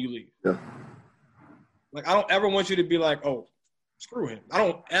when you leave. Yeah. I don't ever want you to be like, oh, screw him. I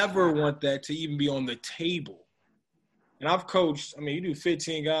don't ever want that to even be on the table. And I've coached, I mean, you do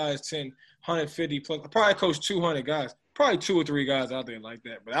 15 guys, 10, 150 plus. I probably coached 200 guys. Probably 2 or 3 guys out there like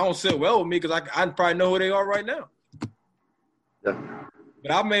that. But I don't sit well with me because I probably know who they are right now. Yeah.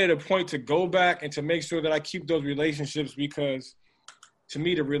 But I made it a point to go back and to make sure that I keep those relationships because, to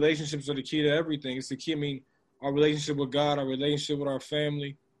me, the relationships are the key to everything. It's the key. I mean, our relationship with God, our relationship with our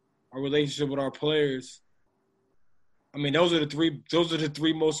family, our relationship with our players. I mean, those are the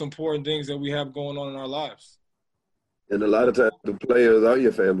three most important things that we have going on in our lives. And a lot of times the players are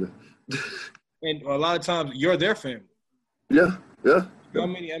your family. And a lot of times you're their family. Yeah.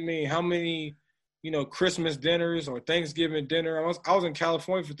 How many, Christmas dinners or Thanksgiving dinner? I was in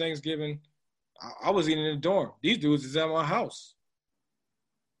California for Thanksgiving. I was eating in the dorm. These dudes is at my house.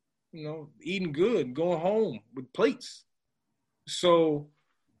 Eating good, going home with plates. So,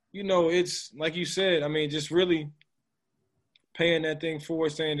 it's like you said, I mean, just really paying that thing forward,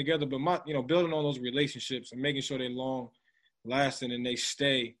 staying together, but building on those relationships and making sure they're long lasting and they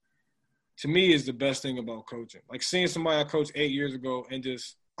stay, to me, is the best thing about coaching. Like seeing somebody I coached 8 years ago and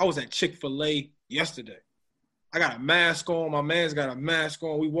I was at Chick-fil-A yesterday. I got a mask on. My man's got a mask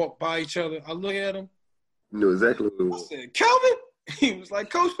on. We walk by each other. I look at him. You know exactly what it was. I said, Calvin? He was like,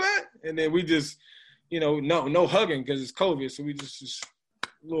 Coach Pat? And then we just, no hugging because it's COVID. So we just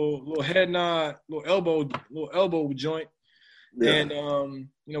little head nod, little elbow joint. Yeah. And,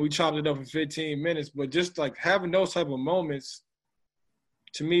 we chopped it up in 15 minutes. But just like having those type of moments,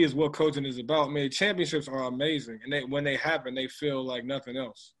 to me, is what coaching is about. I mean, championships are amazing. And when they happen, they feel like nothing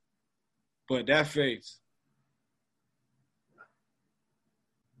else. But that fades.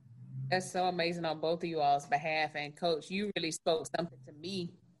 That's so amazing on both of you all's behalf. And Coach, you really spoke something to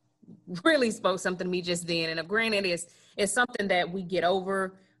me just then. And granted, it's something that we get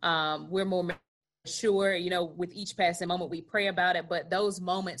over. We're more mature, with each passing moment, we pray about it. But those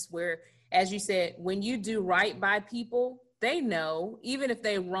moments where, as you said, when you do right by people, they know, even if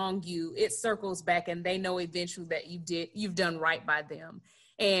they wrong you, it circles back and they know eventually that you've done right by them.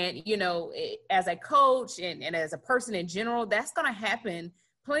 And, as a coach and as a person in general, that's going to happen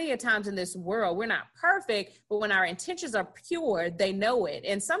plenty of times in this world. We're not perfect, but when our intentions are pure, they know it.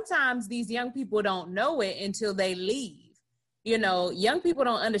 And sometimes these young people don't know it until they leave. Young people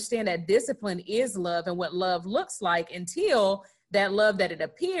don't understand that discipline is love and what love looks like until that love that it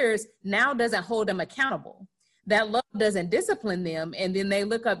appears now doesn't hold them accountable. That love doesn't discipline them. And then they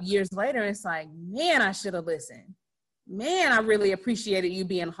look up years later and it's like, man, I should have listened. Man, I really appreciated you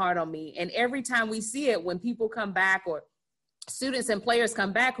being hard on me. And every time we see it, when people come back or students and players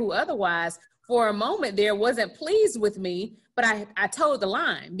come back who otherwise for a moment there wasn't pleased with me, but I told the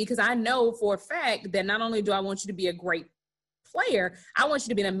line because I know for a fact that not only do I want you to be a great player, I want you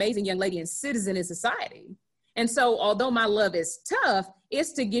to be an amazing young lady and citizen in society. And so although my love is tough,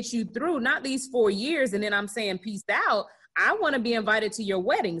 it's to get you through not these 4 years and then I'm saying peace out. I want to be invited to your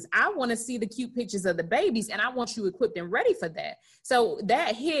weddings. I want to see the cute pictures of the babies and I want you equipped and ready for that. So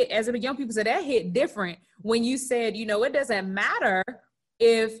that hit, as the young people said, that hit different when you said, it doesn't matter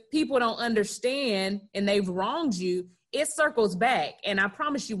if people don't understand and they've wronged you, it circles back. And I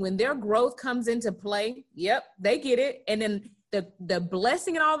promise you, when their growth comes into play, yep, they get it. And then the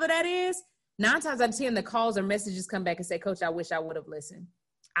blessing and all of that is 9 times out of 10, the calls or messages come back and say, Coach, I wish I would have listened.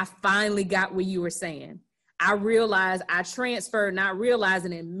 I finally got what you were saying. I realized I transferred, not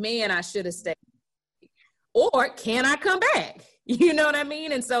realizing it, man, I should have stayed. Or can I come back? You know what I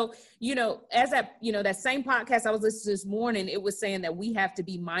mean? And so, as that same podcast I was listening to this morning, it was saying that we have to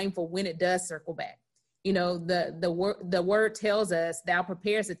be mindful when it does circle back. The word tells us, thou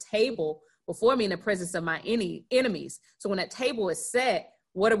prepares a table before me in the presence of my enemies. So when that table is set,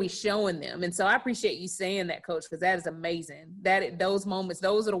 what are we showing them? And so I appreciate you saying that, Coach, because that is amazing. Those moments,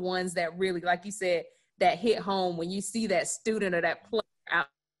 those are the ones that really, like you said, that hit home when you see that student or that player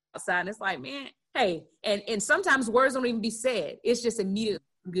outside. And it's like, man, hey, and sometimes words don't even be said. It's just immediately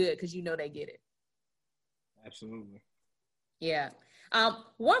good because they get it. Absolutely. Yeah.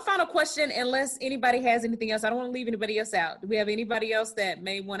 One final question, unless anybody has anything else. I don't want to leave anybody else out. Do we have anybody else that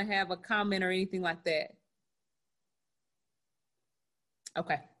may want to have a comment or anything like that?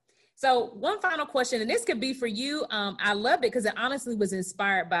 Okay. So one final question, and this could be for you. I loved it because it honestly was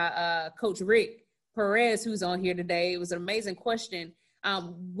inspired by Coach Rick Perez, who's on here today. It was an amazing question.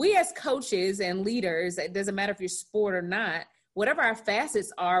 We as coaches and leaders, it doesn't matter if you're sport or not, whatever our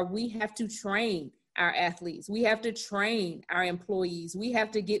facets are, we have to train our athletes. We have to train our employees. We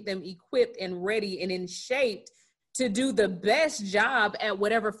have to get them equipped and ready and in shape to do the best job at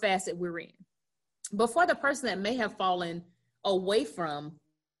whatever facet we're in. But for the person that may have fallen away from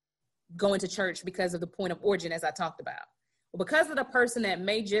going to church because of the point of origin, as I talked about, Well, because of the person that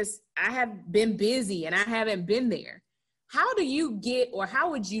I have been busy and I haven't been there. How do you get, or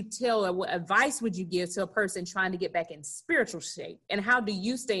how would you tell, or what advice would you give to a person trying to get back in spiritual shape? And how do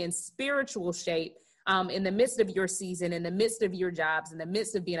you stay in spiritual shape in the midst of your season, in the midst of your jobs, in the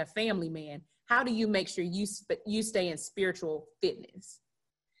midst of being a family man? How do you make sure you stay in spiritual fitness?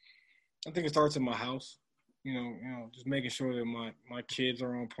 I think it starts in my house. Just making sure that my kids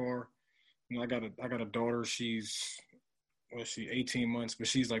are on par. I got a daughter. She's 18 months, but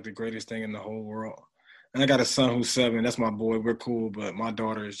she's like the greatest thing in the whole world. And I got a son who's 7. That's my boy. We're cool, but my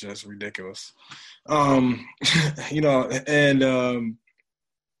daughter is just ridiculous. My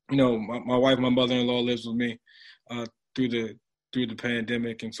wife, my mother-in-law lives with me through the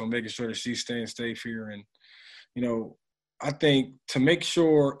pandemic, and so making sure that she's staying safe here. And I think to make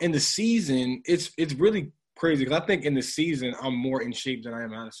sure in the season, it's really crazy because I think in the season I'm more in shape than I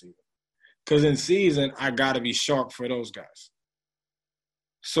am out of season. Because in season I gotta be sharp for those guys.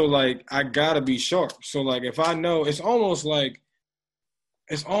 So, like, I got to be sharp. So, like, if I know, it's almost like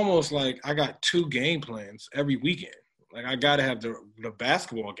I got 2 game plans every weekend. Like, I got to have the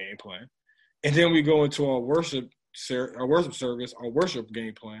basketball game plan. And then we go into our worship service, our worship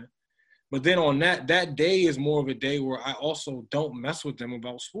game plan. But then on that day is more of a day where I also don't mess with them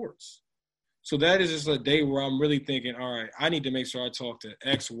about sports. So that is just a day where I'm really thinking, all right, I need to make sure I talk to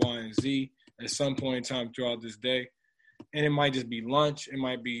X, Y, and Z at some point in time throughout this day. And it might just be lunch. It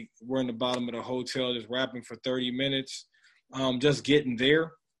might be we're in the bottom of the hotel just rapping for 30 minutes, just getting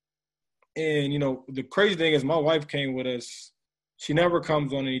there. And, the crazy thing is my wife came with us. She never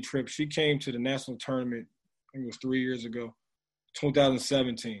comes on any trips. She came to the national tournament, I think it was 3 years ago,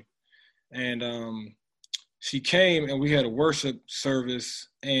 2017. And she came and we had a worship service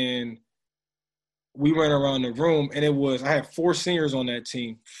and we went around the room and I had 4 seniors on that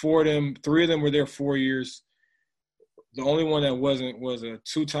team. 3 of them were there 4 years. The only one that wasn't was a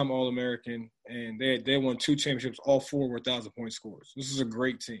 2-time All-American, and they won 2 championships. All 4 were 1,000-point scorers. This is a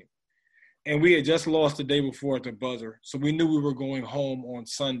great team. And we had just lost the day before at the buzzer, so we knew we were going home on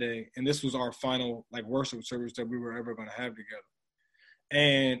Sunday, and this was our final, worship service that we were ever going to have together.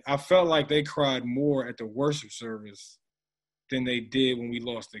 And I felt like they cried more at the worship service than they did when we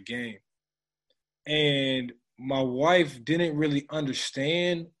lost the game. And my wife didn't really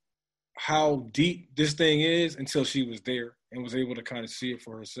understand how deep this thing is until she was there and was able to kind of see it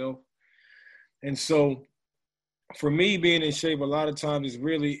for herself. And so for me, being in shape a lot of times is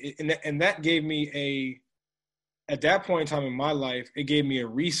really, and that gave me at that point in time in my life, it gave me a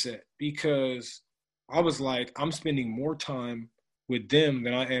reset because I was like, I'm spending more time with them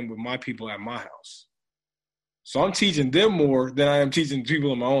than I am with my people at my house. So I'm teaching them more than I am teaching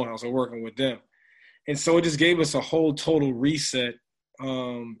people in my own house or working with them. And so it just gave us a whole total reset.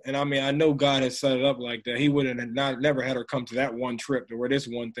 And I mean, I know God has set it up like that. He wouldn't have never had her come to that one trip to where this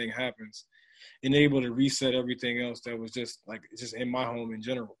one thing happens and able to reset everything else that was just in my home in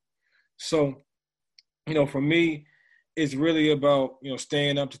general. So, for me, it's really about,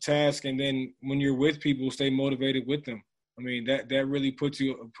 staying up to task. And then when you're with people, stay motivated with them. I mean, that really puts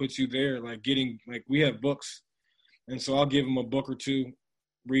you there, we have books. And so I'll give them a book or 2.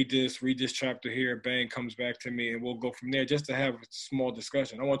 Read this chapter here, bang, comes back to me, and we'll go from there just to have a small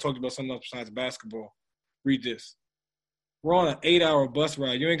discussion. I want to talk about something else besides basketball. Read this. We're on an 8-hour bus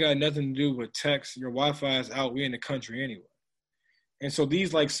ride. You ain't got nothing to do with text. Your Wi-Fi is out. We're in the country anyway. And so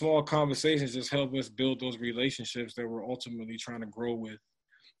these small conversations just help us build those relationships that we're ultimately trying to grow with,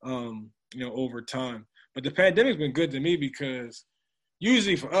 over time. But the pandemic's been good to me because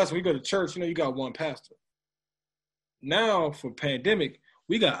usually for us, when we go to church, you got one pastor. Now for pandemic,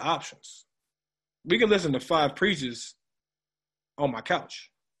 we got options. We can listen to 5 preachers on my couch.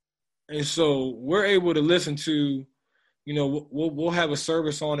 And so we're able to listen to, we'll have a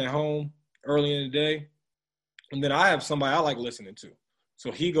service on at home early in the day. And then I have somebody I like listening to.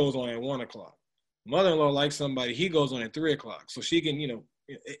 So he goes on at 1 o'clock. Mother-in-law likes somebody, he goes on at 3 o'clock. So she can,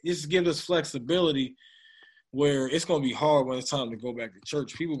 it just gives us flexibility where it's going to be hard when it's time to go back to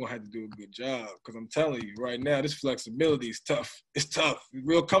church. People are going to have to do a good job because I'm telling you right now, this flexibility is tough. It's tough. You're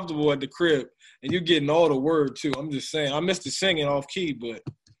real comfortable at the crib, and you're getting all the word, too. I'm just saying, I missed the singing off key, but,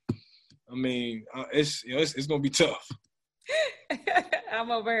 I mean, it's going to be tough. I'm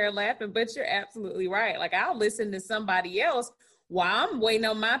over here laughing, but you're absolutely right. I'll listen to somebody else while I'm waiting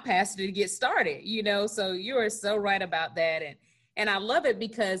on my pastor to get started, so you are so right about that. And I love it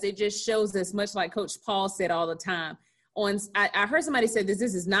because it just shows us, much like Coach Paul said all the time. I heard somebody say this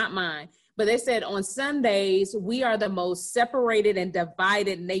is not mine, but they said on Sundays, we are the most separated and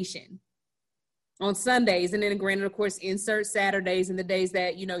divided nation on Sundays. And then granted, of course, insert Saturdays and the days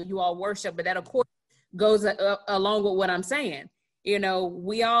that, you all worship, but that, of course, goes along with what I'm saying. You know,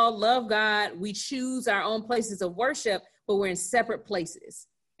 we all love God. We choose our own places of worship, but we're in separate places.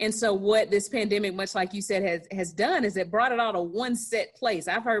 And so what this pandemic, much like you said, has done is it brought it all to one set place.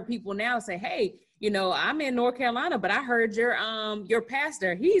 I've heard people now say, hey, you know, I'm in North Carolina, but I heard your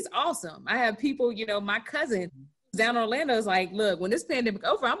pastor, he's awesome. I have people, you know, my cousin down in Orlando is like, look, when this pandemic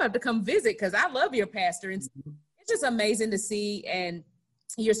over, I'm about to come visit because I love your pastor. And it's just amazing to see. And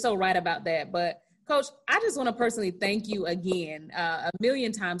you're so right about that. But Coach, I just want to personally thank you again, a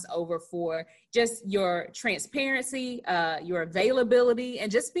million times over for just your transparency, your availability, and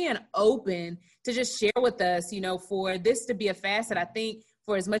just being open to just share with us, you know, for this to be a fast that I think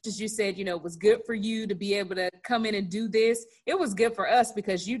for as much as you said, you know, it was good for you to be able to come in and do this. It was good for us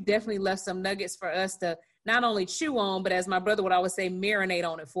because you definitely left some nuggets for us to not only chew on, but as my brother would always say, marinate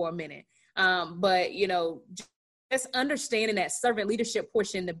on it for a minute. But, you know, just understanding that servant leadership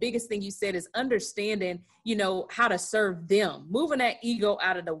portion, the biggest thing you said is understanding, you know, how to serve them, moving that ego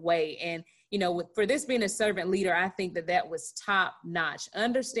out of the way. And, you know, for this being a servant leader, I think that was top notch,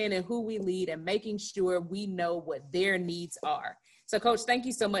 understanding who we lead and making sure we know what their needs are. So Coach, thank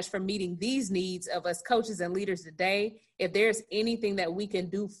you so much for meeting these needs of us coaches and leaders today. If there's anything that we can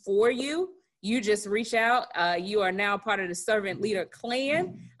do for you, you just reach out. You are now part of the Servant Leader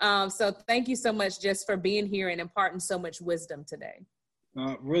Clan. So thank you so much just for being here and imparting so much wisdom today.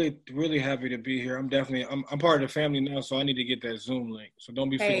 Really, really happy to be here. I'm part of the family now, so I need to get that Zoom link. So don't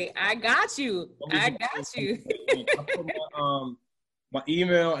be. Hey, I got you. I put my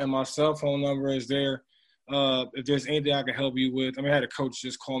email and my cell phone number is there. If there's anything I can help you with, I had a coach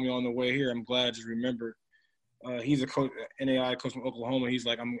just call me on the way here. I'm glad I just remembered. He's a coach, NAI coach from Oklahoma. He's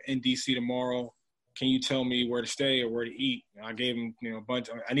like, I'm in DC tomorrow. Can you tell me where to stay or where to eat? And I gave him, a bunch.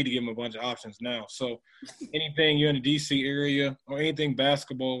 I need to give him a bunch of options now. So anything you're in the DC area or anything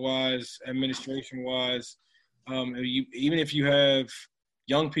basketball wise, administration wise, even if you have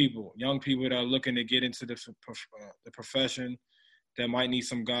young people that are looking to get into the profession that might need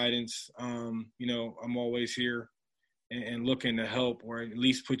some guidance, I'm always here and looking to help or at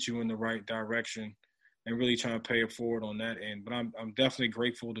least put you in the right direction. And really trying to pay it forward on that end. But I'm definitely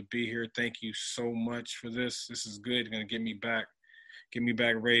grateful to be here. Thank you so much for this. This is good. It's going to get me back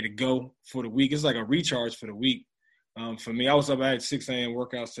ready to go for the week. It's like a recharge for the week. For me, I had 6 a.m.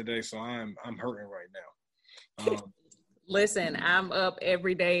 workouts today, so I'm hurting right now. Listen, I'm up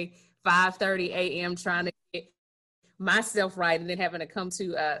every day, 5:30 a.m. trying to get myself right and then having to come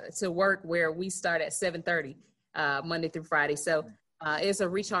to work where we start at 7:30 Monday through Friday. So it's a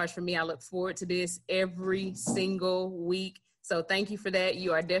recharge for me. I look forward to this every single week. So thank you for that.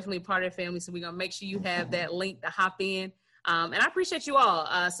 You are definitely part of the family. So we're going to make sure you have that link to hop in. And I appreciate you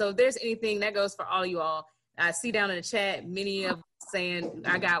all. So if there's anything that goes for all you all, I see down in the chat, many of saying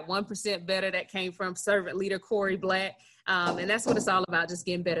I got 1% better. That came from servant leader Corey Black. And that's what it's all about, just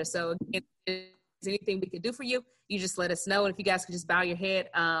getting better. So if there's anything we can do for you, you just let us know. And if you guys could just bow your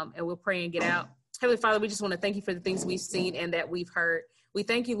head and we'll pray and get out. Heavenly Father, we just want to thank you for the things we've seen and that we've heard. We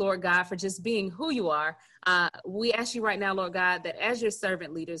thank you, Lord God, for just being who you are. We ask you right now, Lord God, that as your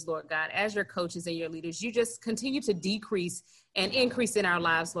servant leaders, Lord God, as your coaches and your leaders, you just continue to decrease and increase in our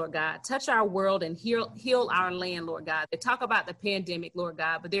lives, Lord God. Touch our world and heal our land, Lord God. They talk about the pandemic, Lord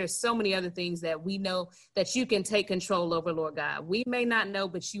God, but there are so many other things that we know that you can take control over, Lord God. We may not know,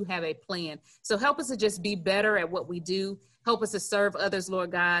 but you have a plan. So help us to just be better at what we do. Help us to serve others,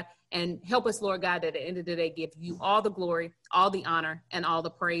 Lord God. And help us, Lord God, at the end of the day, give you all the glory, all the honor, and all the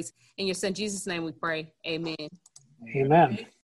praise. In your son, Jesus' name we pray. Amen. Amen.